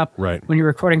shows up right. when you're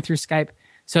recording through Skype.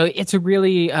 So it's a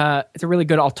really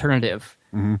good alternative.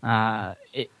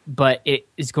 But it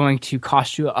is going to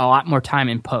cost you a lot more time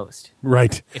in post,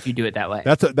 right? If you do it that way.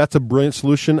 That's a brilliant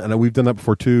solution, and we've done that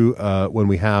before too. When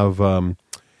we have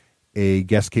a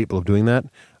guest capable of doing that,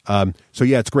 so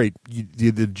yeah, it's great.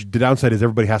 The downside is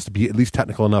everybody has to be at least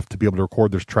technical enough to be able to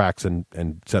record their tracks and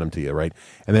send them to you, right?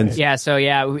 And then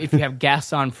if you have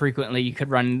guests on frequently, you could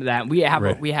run that. We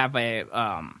have a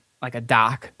like a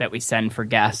doc that we send for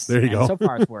guests. There you go. So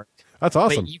far, it's worked. That's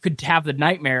awesome. But you could have the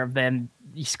nightmare of them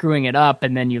screwing it up,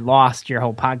 and then you lost your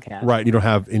whole podcast. Right. You don't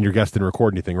have in your guest didn't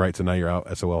record anything, right? So now you're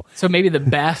out SOL. So maybe the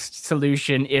best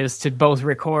solution is to both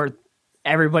record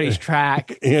everybody's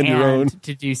track and your own,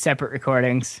 to do separate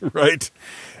recordings. Right.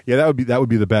 Yeah, that would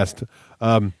be the best.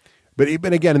 But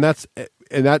again,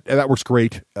 and that works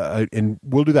great. And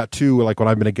we'll do that too. Like when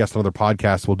I've been a guest on other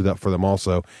podcasts, we'll do that for them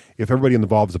also. If everybody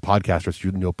involved is a podcaster, it's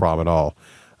no problem at all.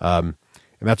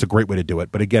 And that's a great way to do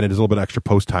it. But again, it is a little bit extra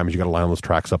post time as you got to line those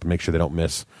tracks up and make sure they don't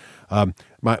miss.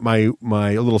 My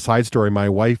little side story, my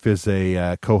wife is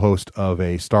a co-host of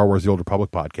a Star Wars The Old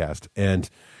Republic podcast. And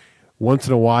once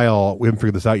in a while, we haven't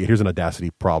figured this out yet. Here's an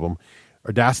Audacity problem.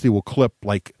 Audacity will clip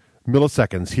like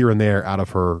milliseconds here and there out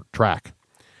of her track.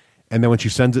 And then when she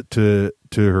sends it to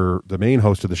the main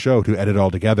host of the show to edit it all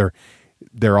together,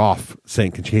 they're off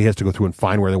sync, and she has to go through and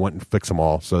find where they went and fix them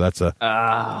all. So that's a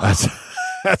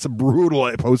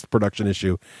brutal post-production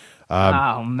issue.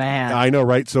 Oh man, I know,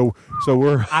 right? So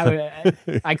we're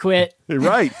I quit.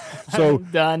 Right. So I'm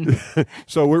done.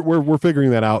 So we're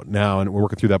figuring that out now, and we're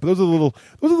working through that. But those are the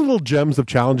little gems of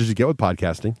challenges you get with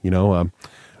podcasting, you know.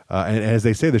 And as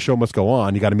they say, the show must go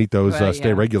on. You got to meet those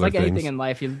stay regular it's like things. Anything in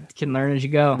life, you can learn as you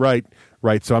go. Right.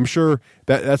 So I'm sure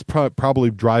that's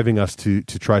probably driving us to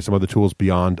try some other tools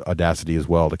beyond Audacity as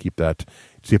well to keep that.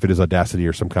 See if it is Audacity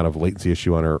or some kind of latency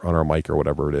issue on our mic or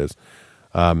whatever it is.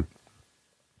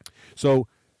 So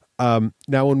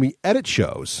now when we edit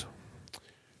shows,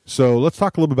 so let's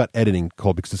talk a little bit about editing,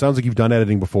 Cole, because it sounds like you've done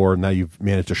editing before, and now you've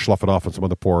managed to slough it off on some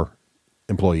other poor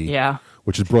employee. Yeah.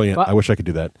 Which is brilliant. Well, I wish I could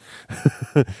do that.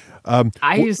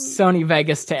 I use Sony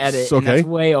Vegas to edit, and that's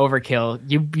way overkill.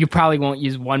 You probably won't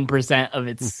use 1% of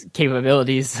its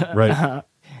capabilities. Right.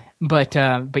 But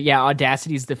yeah,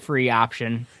 Audacity is the free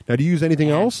option. Now, do you use anything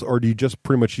else, or do you just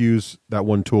pretty much use that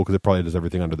one tool because it probably does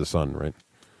everything under the sun, right?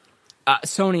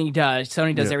 Sony does.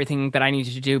 Sony does everything that I need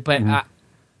to do, but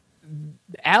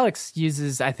Alex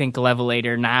uses, I think,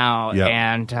 Levelator now,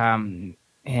 and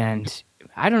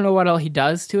I don't know what all he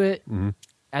does to it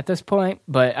at this point,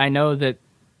 but I know that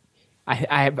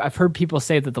I've heard people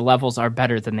say that the levels are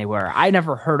better than they were. I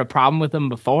never heard a problem with them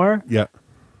before. Yeah.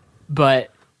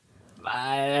 But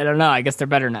I don't know. I guess they're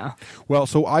better now. Well,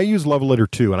 so I use Levelator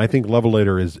too, and I think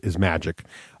Levelator is magic.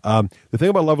 The thing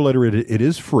about Levelator, it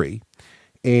is free,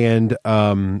 and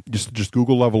just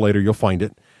Google Levelator, you'll find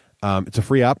it. It's a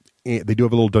free app. They do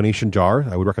have a little donation jar.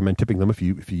 I would recommend tipping them if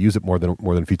you use it more than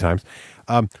a few times.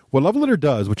 What Levelator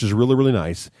does, which is really, really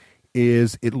nice,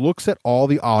 is it looks at all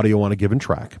the audio on a given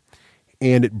track,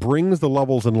 and it brings the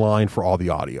levels in line for all the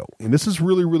audio. And this is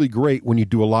really, really great when you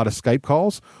do a lot of Skype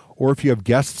calls, or if you have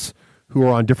guests who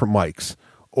are on different mics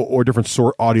or different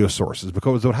audio sources.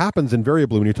 Because what happens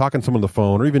invariably when you're talking to someone on the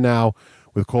phone, or even now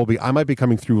with Colby, I might be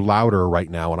coming through louder right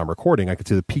now when I'm recording. I can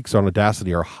see the peaks on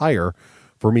Audacity are higher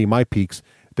for me, my peaks,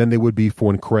 than they would be for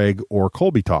when Craig or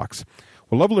Colby talks.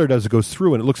 What Levelator does, it goes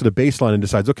through and it looks at a baseline and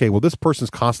decides, okay, well, this person's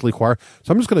constantly quiet,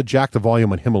 so I'm just going to jack the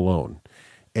volume on him alone.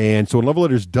 And so when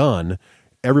Levelator's done,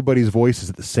 everybody's voice is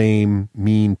at the same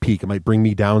mean peak. It might bring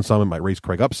me down some, it might raise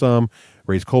Craig up some,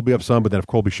 raise Colby up some, but then if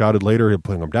Colby shouted later, he'll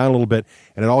bring him down a little bit,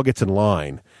 and it all gets in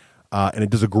line. And it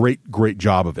does a great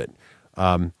job of it.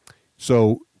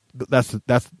 So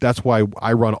that's why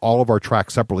I run all of our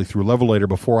tracks separately through Levelator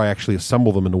before I actually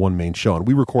assemble them into one main show. And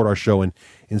we record our show in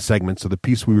segments. So the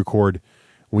piece we record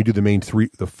when we do the main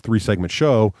three segment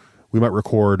show, we might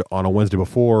record on a Wednesday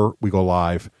before we go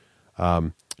live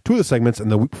 2 of the segments,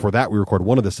 and the week before that we record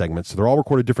 1 of the segments. So they're all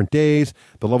recorded different days.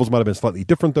 The levels might have been slightly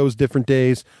different those different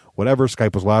days, whatever.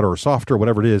 Skype was louder or softer,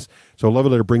 whatever it is. So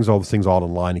Levelator brings all those things all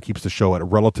in line and keeps the show at a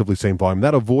relatively same volume.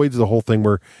 That avoids the whole thing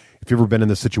where if you've ever been in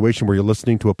this situation where you're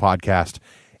listening to a podcast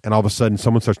and all of a sudden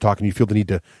someone starts talking, you feel the need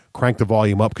to crank the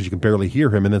volume up because you can barely hear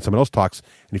him, and then someone else talks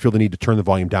and you feel the need to turn the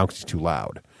volume down because he's too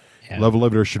loud. Yeah.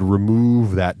 Levelator should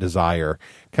remove that desire.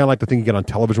 Kind of like the thing you get on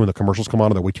television when the commercials come on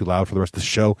and they're way too loud for the rest of the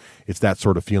show. It's that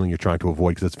sort of feeling you're trying to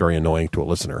avoid because it's very annoying to a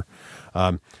listener.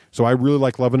 So I really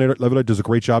like Levelator. Levelator does a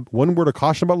great job. One word of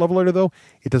caution about Levelator, though,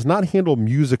 it does not handle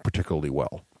music particularly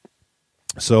well.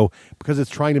 So because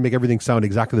it's trying to make everything sound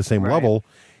exactly the same level,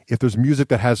 if there's music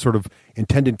that has sort of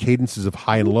intended cadences of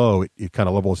high and low, it kind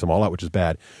of levels them all out, which is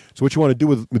bad. So what you want to do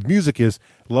with music is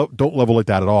don't level it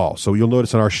that at all. So you'll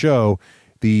notice on our show,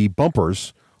 the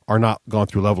bumpers are not gone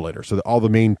through Levelator. So all the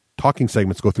main talking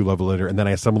segments go through Levelator, and then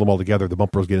I assemble them all together. The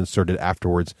bumpers get inserted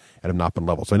afterwards and have not been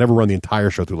leveled. So I never run the entire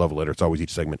show through Levelator. It's always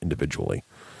each segment individually.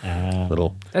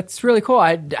 That's really cool.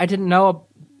 I didn't know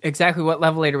exactly what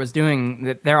Levelator was doing.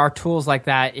 That there are tools like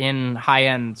that in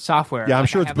high-end software. Yeah, I'm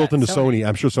sure it's built into Sony.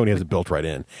 I'm sure Sony has it built right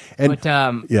in.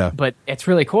 But it's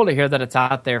really cool to hear that it's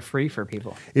out there free for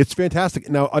people. It's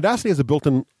fantastic. Now, Audacity has a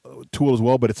built-in tool as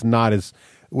well, but it's not as...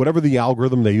 Whatever the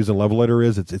algorithm they use in Levelator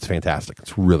is, it's fantastic.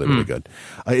 It's really good.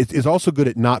 It's also good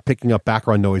at not picking up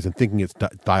background noise and thinking it's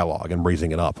dialogue and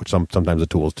raising it up, which sometimes the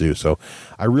tools do. So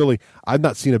I've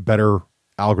not seen a better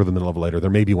algorithm than Levelator. There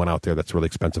may be one out there that's really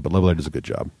expensive, but Levelator does a good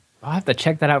job. I'll have to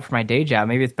check that out for my day job.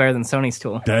 Maybe it's better than Sony's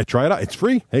tool. Try it out. It's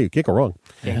free. Hey, you can't go wrong.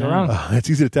 Can't go wrong. It's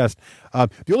easy to test.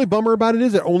 The only bummer about it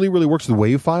is it only really works with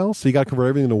WAV files. So you got to convert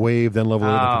everything to WAV, then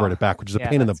Levelator, then convert it back, which is a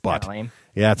pain in the butt.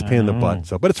 Yeah, it's a pain in the butt.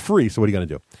 So, but it's free. So what are you going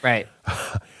to do? Right.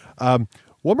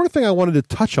 One more thing I wanted to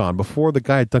touch on before the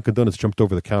guy at Dunkin' Donuts jumped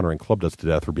over the counter and clubbed us to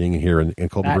death for being in here and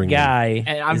Colby bringing guy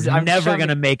is never going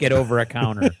to make it over a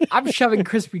counter. I'm shoving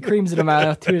Krispy Kremes in his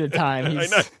mouth 2 at a time. I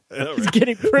know, right? He's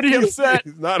getting pretty upset.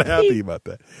 He's not happy about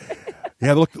that.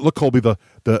 Yeah, look, Colby, the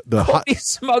hot. He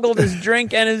smuggled his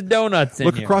drink and his donuts in.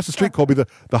 Look across the street, Colby.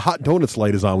 The hot donuts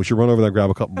light is on. We should run over there and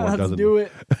grab a couple more. Let's do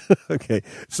it. Okay,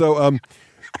 so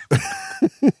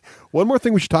one more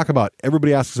thing we should talk about.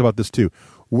 Everybody asks us about this too.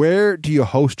 Where do you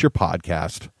host your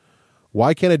podcast?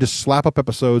 Why can't I just slap up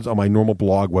episodes on my normal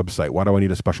blog website? Why do I need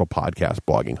a special podcast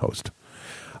blogging host?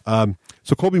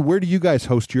 So, Colby, where do you guys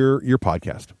host your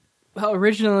podcast? Well,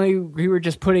 originally we were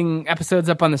just putting episodes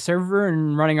up on the server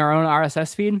and running our own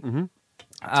RSS feed. Mm-hmm.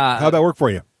 How'd that work for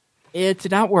you? It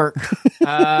did not work.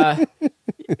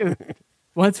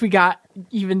 Once we got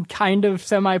even kind of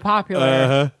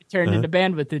semi-popular, it turned into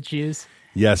bandwidth issues.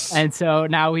 Yes. And so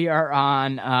now we are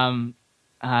on...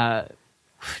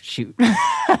 shoot.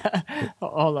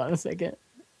 Hold on a second.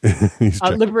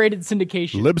 Liberated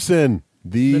Syndication. Libsyn,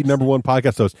 the number one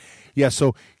podcast host. Yeah,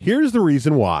 so here's the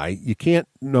reason why you can't...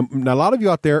 Now, a lot of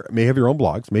you out there may have your own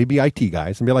blogs, maybe IT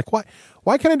guys, and be like,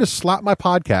 why can't I just slap my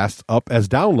podcast up as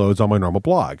downloads on my normal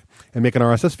blog and make an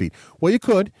RSS feed? Well, you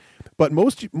could, but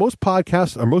most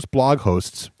podcasts or most blog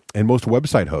hosts and most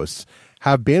website hosts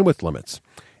have bandwidth limits.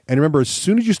 And remember, as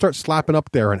soon as you start slapping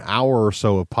up there an hour or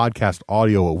so of podcast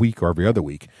audio a week or every other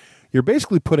week, you're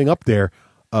basically putting up there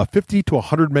a 50 to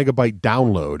 100 megabyte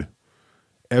download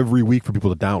every week for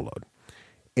people to download.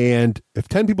 And if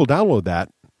 10 people download that,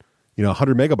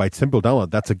 100 megabytes, 10 people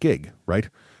download, that's a gig, right?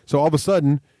 So all of a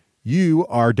sudden, you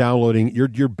are downloading your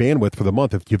bandwidth for the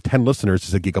month. If you have 10 listeners,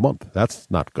 it's a gig a month. That's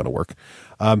not going to work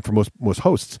for most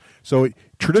hosts. So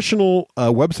traditional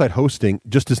website hosting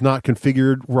just is not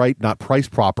configured right, not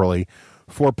priced properly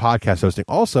for podcast hosting.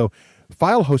 Also,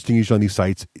 file hosting usually on these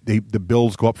sites, the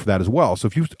bills go up for that as well. So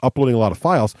if you're uploading a lot of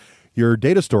files, your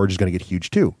data storage is going to get huge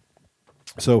too.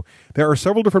 So there are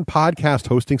several different podcast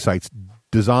hosting sites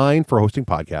designed for hosting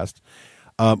podcasts.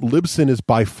 Libsyn is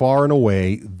by far and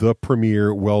away the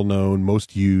premier, well-known,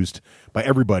 most used by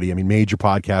everybody. I mean, major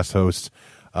podcast hosts,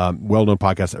 well-known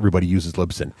podcasts, everybody uses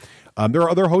Libsyn. There are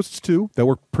other hosts, too, that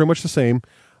work pretty much the same,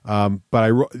 but I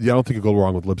don't think you go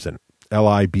wrong with Libsyn,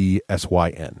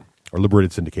 Libsyn, or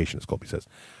Liberated Syndication, as Colby says.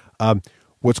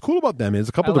 What's cool about them is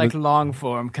a couple I like different long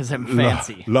form because I'm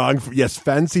fancy. Yes,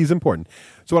 fancy is important.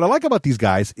 So what I like about these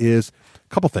guys is a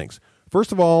couple things.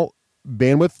 First of all,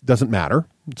 bandwidth doesn't matter,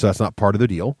 so that's not part of the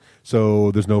deal.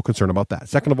 So there's no concern about that.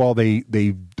 Second of all, they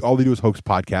all they do is host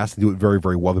podcasts. They do it very,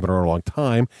 very well. They've been around a long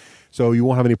time, so you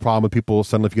won't have any problem with people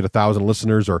suddenly if you get 1,000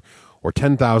 listeners or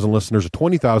 10,000 listeners or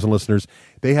 20,000 listeners.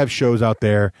 They have shows out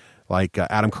there like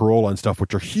Adam Carolla and stuff,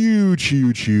 which are huge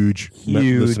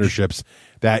listenerships.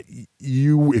 That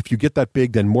if you get that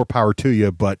big, then more power to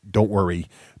you. But don't worry,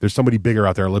 there's somebody bigger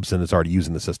out there at Libsyn that's already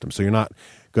using the system, so you're not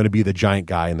going to be the giant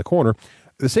guy in the corner.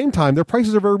 At the same time, their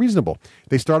prices are very reasonable.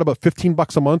 They start about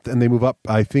 $15 a month, and they move up.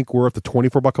 I think we're at the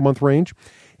 $24 a month range.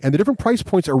 And the different price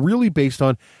points are really based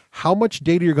on how much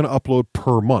data you're going to upload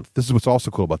per month. This is what's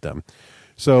also cool about them.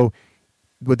 So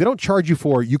what they don't charge you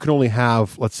for, you can only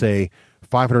have, let's say,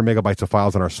 500 megabytes of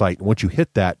files on our site. And once you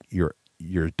hit that,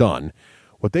 you're done.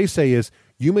 What they say is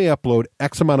you may upload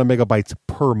X amount of megabytes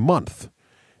per month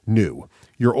new.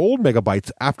 Your old megabytes,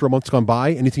 after a month's gone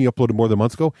by, anything you uploaded more than a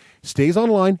month ago, stays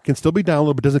online, can still be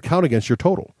downloaded, but doesn't count against your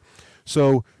total.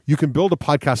 So you can build a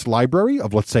podcast library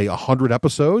of, let's say, 100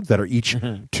 episodes that are each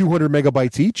 200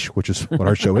 megabytes each, which is what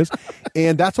our show is,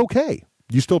 and that's okay.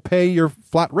 You still pay your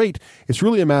flat rate. It's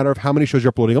really a matter of how many shows you're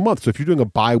uploading a month. So if you're doing a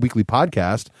bi-weekly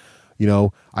podcast,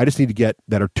 I just need to get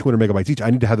that are 200 megabytes each. I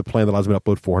need to have the plan that allows me to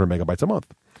upload 400 megabytes a month.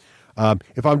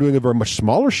 If I'm doing a very much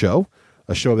smaller show,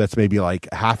 a show that's maybe like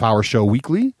a half-hour show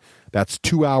weekly, that's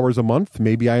 2 hours a month.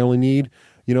 Maybe I only need,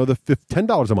 the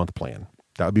 $10 a month plan.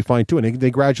 That would be fine too. And they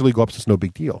gradually go up, so it's no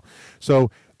big deal. So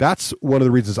that's one of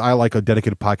the reasons I like a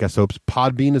dedicated podcast host.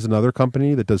 Podbean is another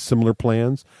company that does similar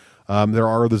plans. There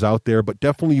are others out there, but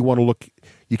definitely you want to look.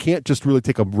 You can't just really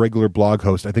take a regular blog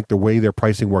host. I think the way their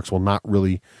pricing works will not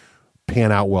really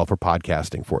pan out well for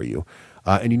podcasting for you.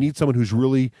 And you need someone who's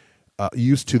really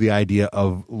used to the idea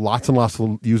of lots and lots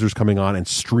of users coming on and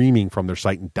streaming from their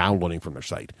site and downloading from their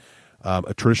site.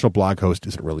 A traditional blog host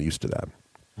isn't really used to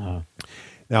that.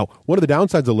 Now, one of the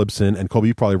downsides of Libsyn, and Colby,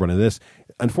 you probably run into this,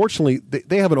 unfortunately,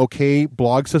 they have an okay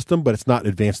blog system, but it's not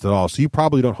advanced at all. So you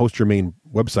probably don't host your main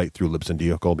website through Libsyn, do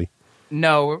you, Colby?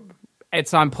 No,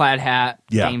 it's on Plaid Hat,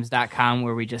 games.com,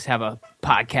 where we just have a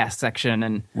podcast section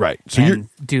and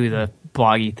do the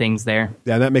bloggy things there.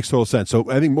 Yeah, that makes total sense.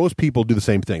 So I think most people do the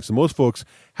same thing. So most folks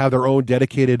have their own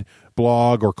dedicated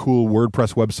blog or cool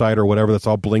WordPress website or whatever that's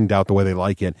all blinged out the way they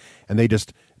like it, and they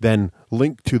just then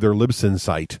link to their Libsyn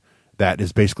site that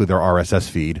is basically their RSS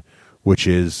feed, which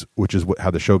is how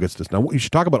the show gets this. Now, you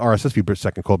should talk about RSS feed for a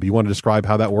second, Colby. You want to describe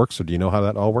how that works, or do you know how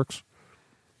that all works?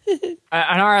 An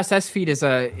RSS feed is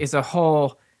a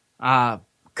whole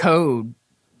code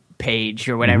page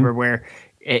or whatever where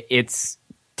it's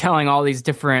telling all these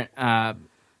different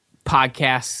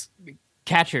podcast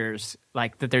catchers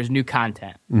like that there's new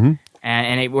content,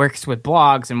 and it works with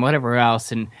blogs and whatever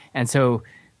else, and so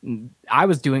I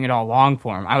was doing it all long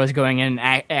form. I was going in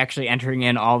and actually entering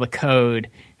in all the code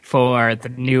for the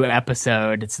new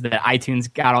episode so that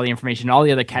iTunes got all the information. All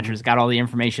the other catchers got all the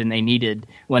information they needed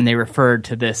when they referred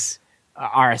to this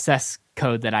RSS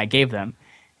code that I gave them.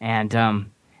 And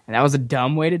that was a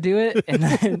dumb way to do it. And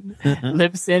then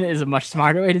Libsyn is a much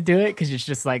smarter way to do it because it's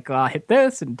just like, well, hit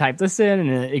this and type this in, and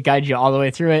it guides you all the way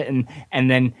through it.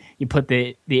 And then you put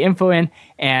the info in,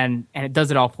 and it does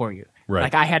it all for you. Right.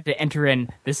 Like I had to enter in,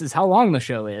 this is how long the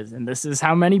show is, and this is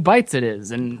how many bytes it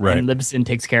is, and Libsyn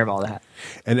takes care of all that.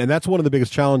 And that's one of the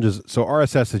biggest challenges. So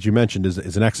RSS, as you mentioned, is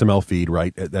an XML feed,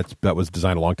 right? That was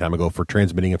designed a long time ago for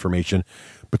transmitting information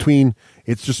between.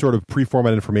 It's just sort of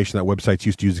pre-formatted information that websites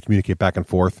used to use to communicate back and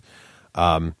forth.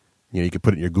 You could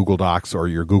put it in your Google Docs or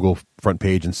your Google front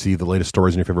page and see the latest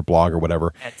stories in your favorite blog or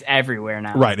whatever. It's everywhere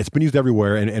now. Right. It's been used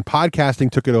everywhere. And podcasting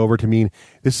took it over to mean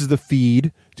this is the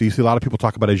feed. So you see a lot of people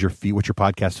talk about it as your feed. What's your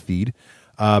podcast feed?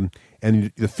 And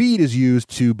the feed is used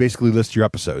to basically list your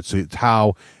episodes. So it's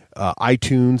how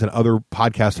iTunes and other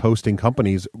podcast hosting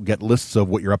companies get lists of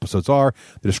what your episodes are,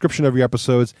 the description of your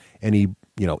episodes, any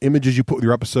images you put with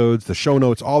your episodes, the show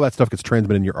notes, all that stuff gets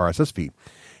transmitted in your RSS feed.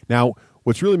 Now,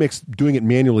 what's really makes doing it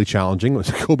manually challenging,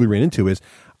 which Colby ran into, is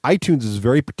iTunes is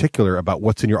very particular about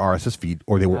what's in your RSS feed,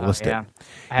 or they won't list it. I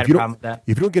had a problem with that.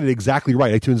 If you don't get it exactly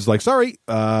right, iTunes is like, sorry,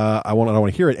 I don't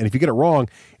want to hear it. And if you get it wrong,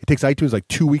 it takes iTunes like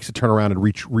 2 weeks to turn around and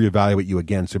reevaluate you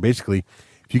again. So basically,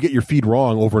 if you get your feed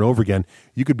wrong over and over again,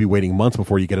 you could be waiting months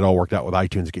before you get it all worked out with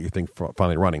iTunes to get your thing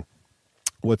finally running.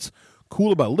 What's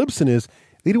cool about Libsyn is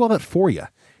they do all that for you.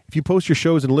 If you post your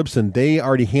shows in Libsyn, they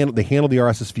handle the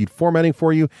RSS feed formatting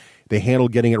for you. They handle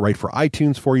getting it right for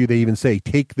iTunes for you. They even say,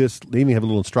 take this. They even have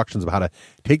little instructions of how to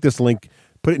take this link,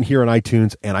 put it in here on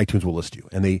iTunes, and iTunes will list you.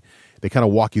 And they kind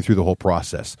of walk you through the whole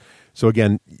process. So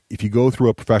again, if you go through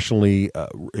a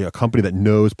a company that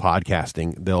knows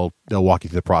podcasting, they'll walk you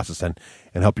through the process and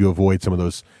help you avoid some of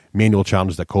those manual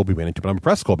challenges that Colby ran into. But I'm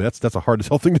impressed, Colby. That's a hard as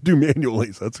hell thing to do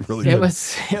manually. So that's really good. It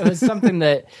was something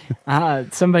that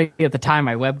somebody at the time,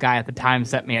 my web guy at the time,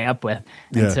 set me up with,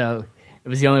 and so it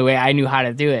was the only way I knew how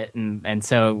to do it, and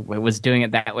so I was doing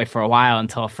it that way for a while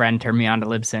until a friend turned me on to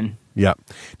Libsyn. Yeah.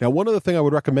 Now, one other thing I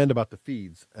would recommend about the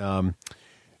feeds,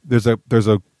 there's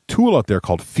a tool out there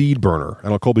called FeedBurner. I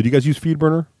don't know, Colby, do you guys use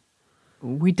FeedBurner?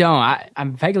 We don't.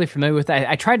 I'm vaguely familiar with that.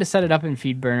 I tried to set it up in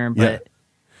FeedBurner, but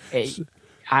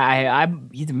I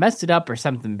either messed it up or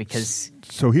something because...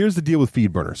 So here's the deal with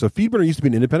FeedBurner. So FeedBurner used to be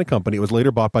an independent company. It was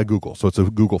later bought by Google, so it's a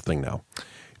Google thing now.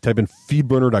 Type in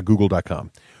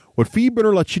feedburner.google.com. What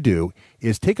FeedBurner lets you do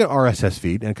is take an RSS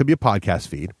feed, and it could be a podcast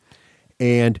feed,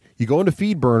 and you go into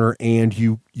FeedBurner and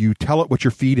you tell it what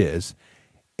your feed is,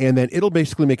 and then it'll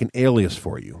basically make an alias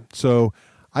for you. So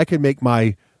I could make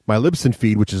my Libsyn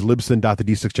feed, which is libsyn.the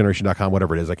d6generation.com,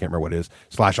 whatever it is, I can't remember what it is,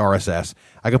 /RSS.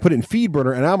 I can put it in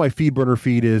FeedBurner, and now my FeedBurner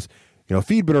feed is,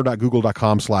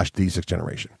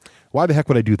 feedburner.google.com/d6generation. Why the heck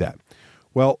would I do that?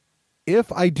 Well,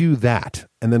 if I do that,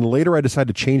 and then later I decide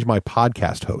to change my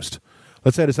podcast host,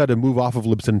 let's say I decide to move off of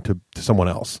Libsyn to someone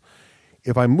else.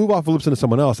 If I move off of Libsyn to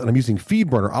someone else and I'm using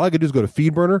FeedBurner, all I could do is go to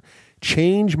FeedBurner,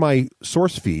 change my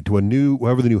source feed to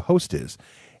whoever the new host is.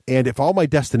 And if all my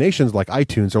destinations like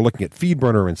iTunes are looking at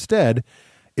FeedBurner instead,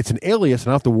 it's an alias, and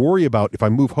I don't have to worry about if I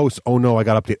move hosts, oh no, I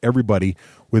got to update everybody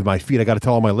with my feed. I got to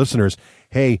tell all my listeners,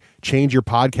 hey, change your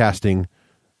podcasting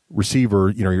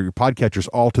receiver, your podcatchers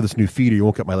all to this new feed or you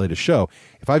won't get my latest show.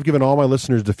 If I've given all my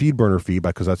listeners the FeedBurner feed,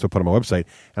 because that's what I put on my website,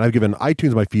 and I've given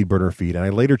iTunes my FeedBurner feed, and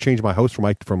I later change my host from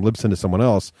Libsyn to someone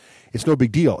else, it's no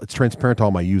big deal. It's transparent to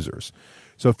all my users.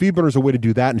 So FeedBurner is a way to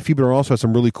do that, and FeedBurner also has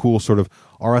some really cool sort of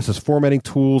RSS formatting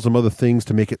tools and other things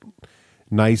to make it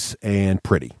nice and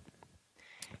pretty.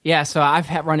 Yeah, so I've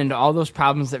run into all those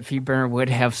problems that FeedBurner would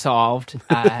have solved,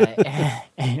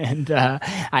 and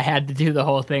I had to do the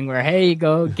whole thing where, hey,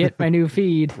 go get my new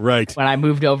feed. Right. When I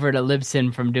moved over to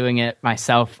Libsyn from doing it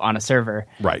myself on a server.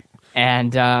 Right.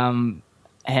 And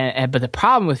but the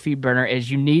problem with FeedBurner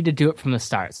is you need to do it from the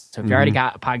start. So if you already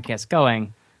got a podcast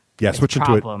going, switch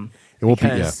into it. It won't be.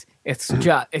 Yeah.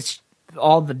 It's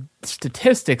all the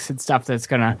statistics and stuff that's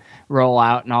going to roll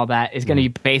out and all that is going to be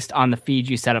based on the feed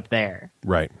you set up there.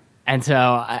 Right. And so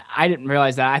I didn't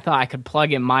realize that. I thought I could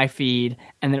plug in my feed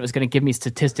and then it was going to give me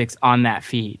statistics on that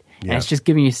feed. Yeah. And it's just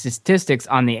giving you statistics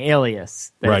on the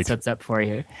alias that it sets up for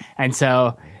you. And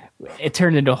so it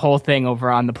turned into a whole thing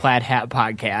over on the Plaid Hat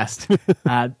podcast.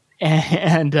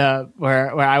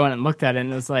 Where I went and looked at it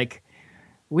and it was like,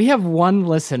 we have one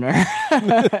listener.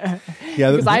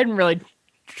 Because I didn't really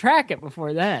track it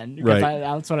before then. Because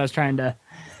that's what I was trying to.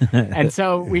 And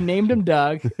so we named him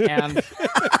Doug,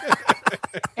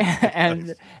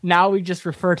 and now we just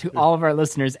refer to all of our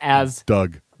listeners as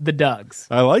Doug. The Dougs.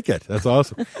 I like it. That's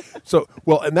awesome.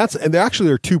 And there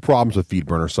actually are two problems with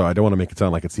FeedBurner, so I don't want to make it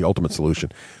sound like it's the ultimate solution.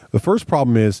 The first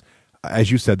problem is,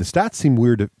 as you said, the stats seem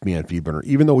weird to me on FeedBurner.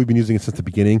 Even though we've been using it since the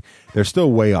beginning, they're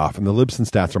still way off, and the Libsyn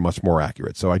stats are much more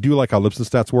accurate. So I do like how Libsyn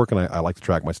stats work, and I like to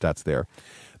track my stats there.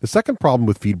 The second problem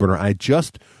with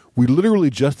FeedBurner, we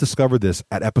literally just discovered this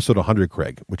at episode 100,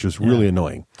 Craig, which was really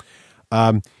annoying.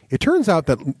 It turns out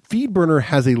that FeedBurner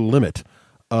has a limit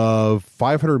of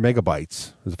 500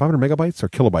 megabytes. Is it 500 megabytes or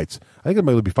kilobytes? I think it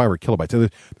might be 500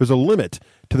 kilobytes. There's a limit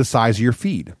to the size of your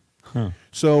feed.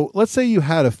 So let's say you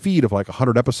had a feed of like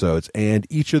 100 episodes, and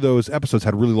each of those episodes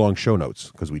had really long show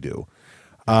notes, because we do.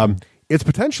 It's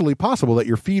potentially possible that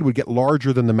your feed would get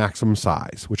larger than the maximum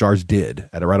size, which ours did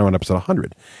at around episode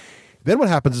 100. Then what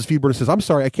happens is FeedBurner says, I'm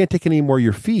sorry, I can't take any more of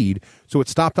your feed, so it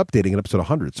stopped updating at episode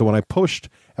 100. So when I pushed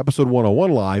episode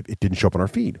 101 live, it didn't show up on our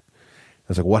feed. I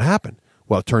was like, what happened?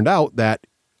 Well, it turned out that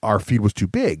our feed was too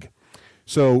big.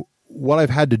 So what I've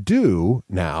had to do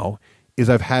now is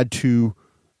I've had to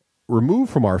remove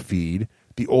from our feed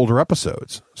the older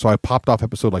episodes. So I popped off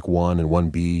episode like 1 and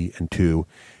 1B and 2.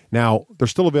 Now, they're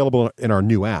still available in our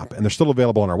new app, and they're still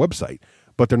available on our website,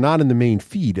 but they're not in the main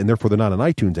feed, and therefore they're not on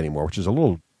iTunes anymore, which is a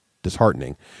little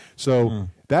disheartening. So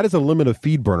that is a limit of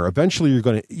FeedBurner. Eventually, you're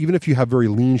going to, even if you have very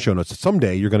lean show notes,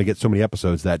 someday you're going to get so many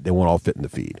episodes that they won't all fit in the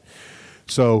feed.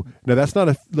 So now that's not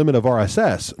a limit of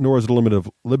RSS, nor is it a limit of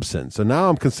Libsyn. So now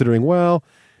I'm considering, well,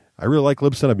 I really like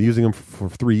Libsyn. I've been using them for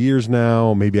 3 years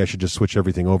now. Maybe I should just switch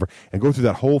everything over and go through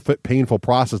that whole painful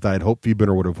process that I'd hoped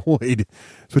FeedBurner would avoid,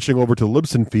 switching over to the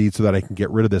Libsyn feed so that I can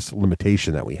get rid of this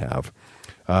limitation that we have.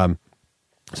 So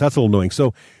that's a little annoying.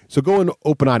 So So go in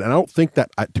open-eyed. And I don't think that,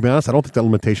 to be honest, I don't think that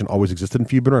limitation always existed in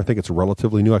FeedBurner. I think it's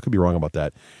relatively new. I could be wrong about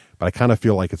that, but I kind of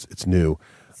feel like it's new.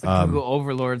 It's the Google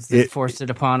overlords that forced it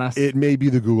upon us. It may be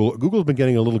the Google. Google's been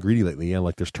getting a little greedy lately. Yeah,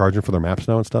 like there's charging for their maps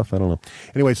now and stuff. I don't know.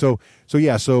 Anyway, so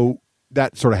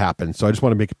that sort of happened. So I just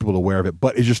want to make people aware of it.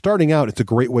 But as you're starting out, it's a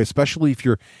great way, especially if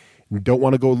you don't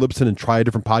want to go Libsyn and try a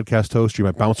different podcast host. You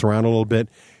might bounce around a little bit.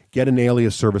 Get an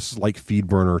alias service like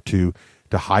FeedBurner to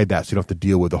hide that, so you don't have to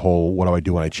deal with the whole what do I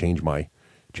do when I change my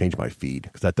feed,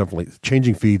 because that definitely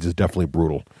changing feeds is definitely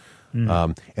brutal.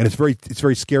 And it's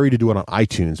very scary to do it on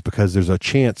iTunes, because there's a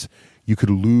chance you could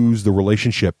lose the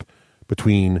relationship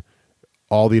between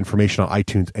all the information on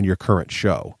iTunes and your current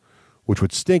show, which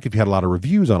would stink if you had a lot of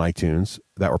reviews on iTunes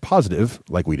that were positive,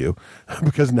 like we do,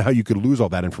 because now you could lose all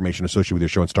that information associated with your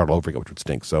show and start all over again, which would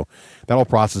stink. So that whole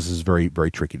process is very,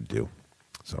 very tricky to do.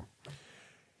 So,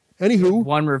 anywho,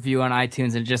 one review on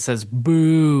iTunes and it just says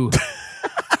boo.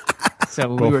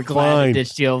 So we were glad to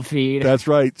ditch the old feed. That's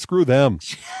right. Screw them.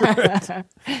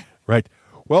 Right.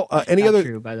 Well, any other?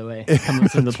 True, by the way. Come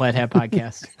listen to the Plaid Hat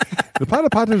podcast. The Plaid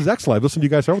Hat podcast is excellent. I've listened to you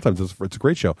guys several times. It's a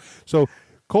great show. So,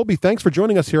 Colby, thanks for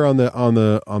joining us here on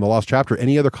the Lost Chapter.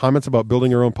 Any other comments about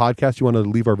building your own podcast you want to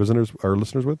leave our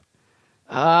listeners with?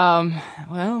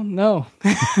 Well, no.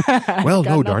 Well,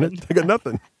 no, darn it. I got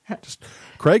nothing. Just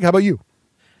Craig, how about you?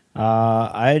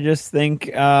 I just think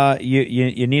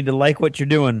you need to like what you're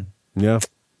doing. Yeah,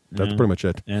 that's pretty much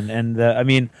it. And I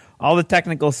mean, all the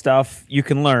technical stuff you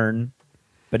can learn,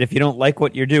 but if you don't like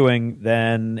what you're doing,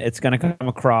 then it's going to come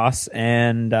across,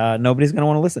 and nobody's going to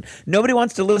want to listen. Nobody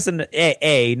wants to listen to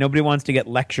A. Nobody wants to get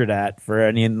lectured at for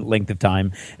any length of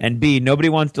time, and B. Nobody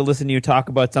wants to listen to you talk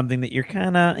about something that you're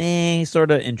kind of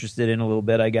sort of interested in a little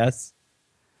bit, I guess.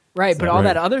 Right, but all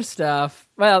that other stuff,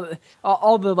 well,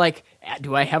 all the like,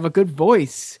 do I have a good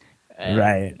voice?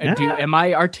 Right. Am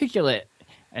I articulate?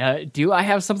 Do I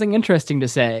have something interesting to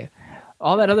say?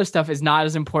 All that other stuff is not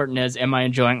as important as am I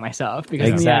enjoying myself? Because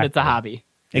in the end, it's a hobby.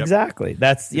 Yep. Exactly.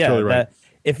 That's totally right.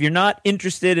 If you're not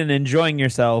interested in enjoying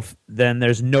yourself, then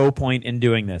there's no point in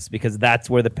doing this, because that's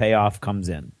where the payoff comes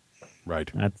in.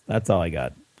 Right. That's all I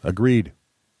got. Agreed.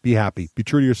 Be happy. Be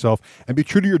true to yourself, and be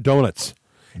true to your donuts.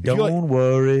 Don't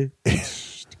worry.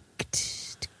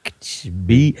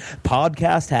 Be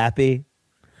podcast happy.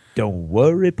 Don't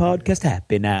worry, podcast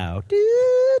happy now.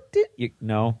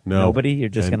 Nobody. You're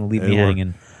just going to leave me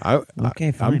hanging.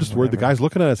 Okay, fine. I'm just worried. The guy's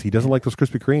looking at us. He doesn't like those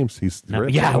Krispy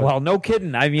Kremes. Well, no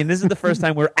kidding. I mean, this is the first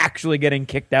time we're actually getting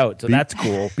kicked out, so that's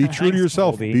cool. Be true to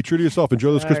yourself. Colby. Be true to yourself.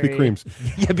 Enjoy those Krispy Kremes.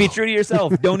 Yeah, be true to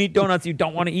yourself. Don't eat donuts you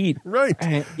don't want to eat.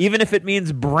 Right. Even if it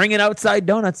means bringing outside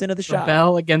donuts into the shop.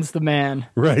 Rebel against the man.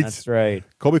 Right. That's right.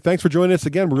 Colby, thanks for joining us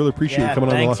again. We really appreciate you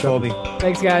coming on the Lost Colby.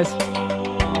 Thanks, guys.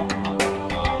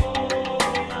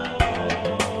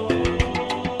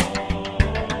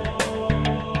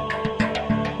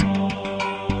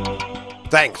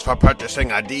 Thanks for purchasing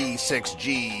a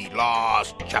D6G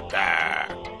Lost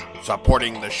Chapter.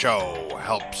 Supporting the show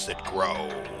helps it grow.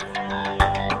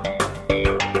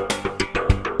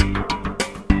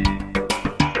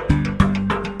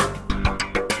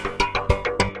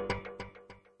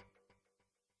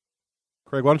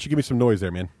 Craig, why don't you give me some noise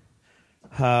there, man?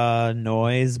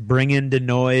 Noise. Bring into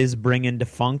noise. Bring into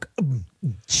funk.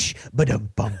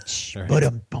 Ba-dum-bum-ch.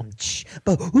 Ba-dum-bum-ch.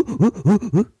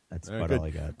 That's about all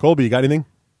I got. Colby, you got anything?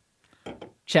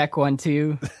 Check 1,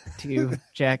 2, 2,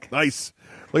 check. Nice.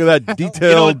 Look at that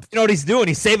detailed. You know what he's doing?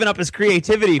 He's saving up his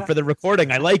creativity for the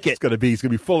recording. I like it. He's gonna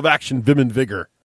be full of action, vim, and vigor.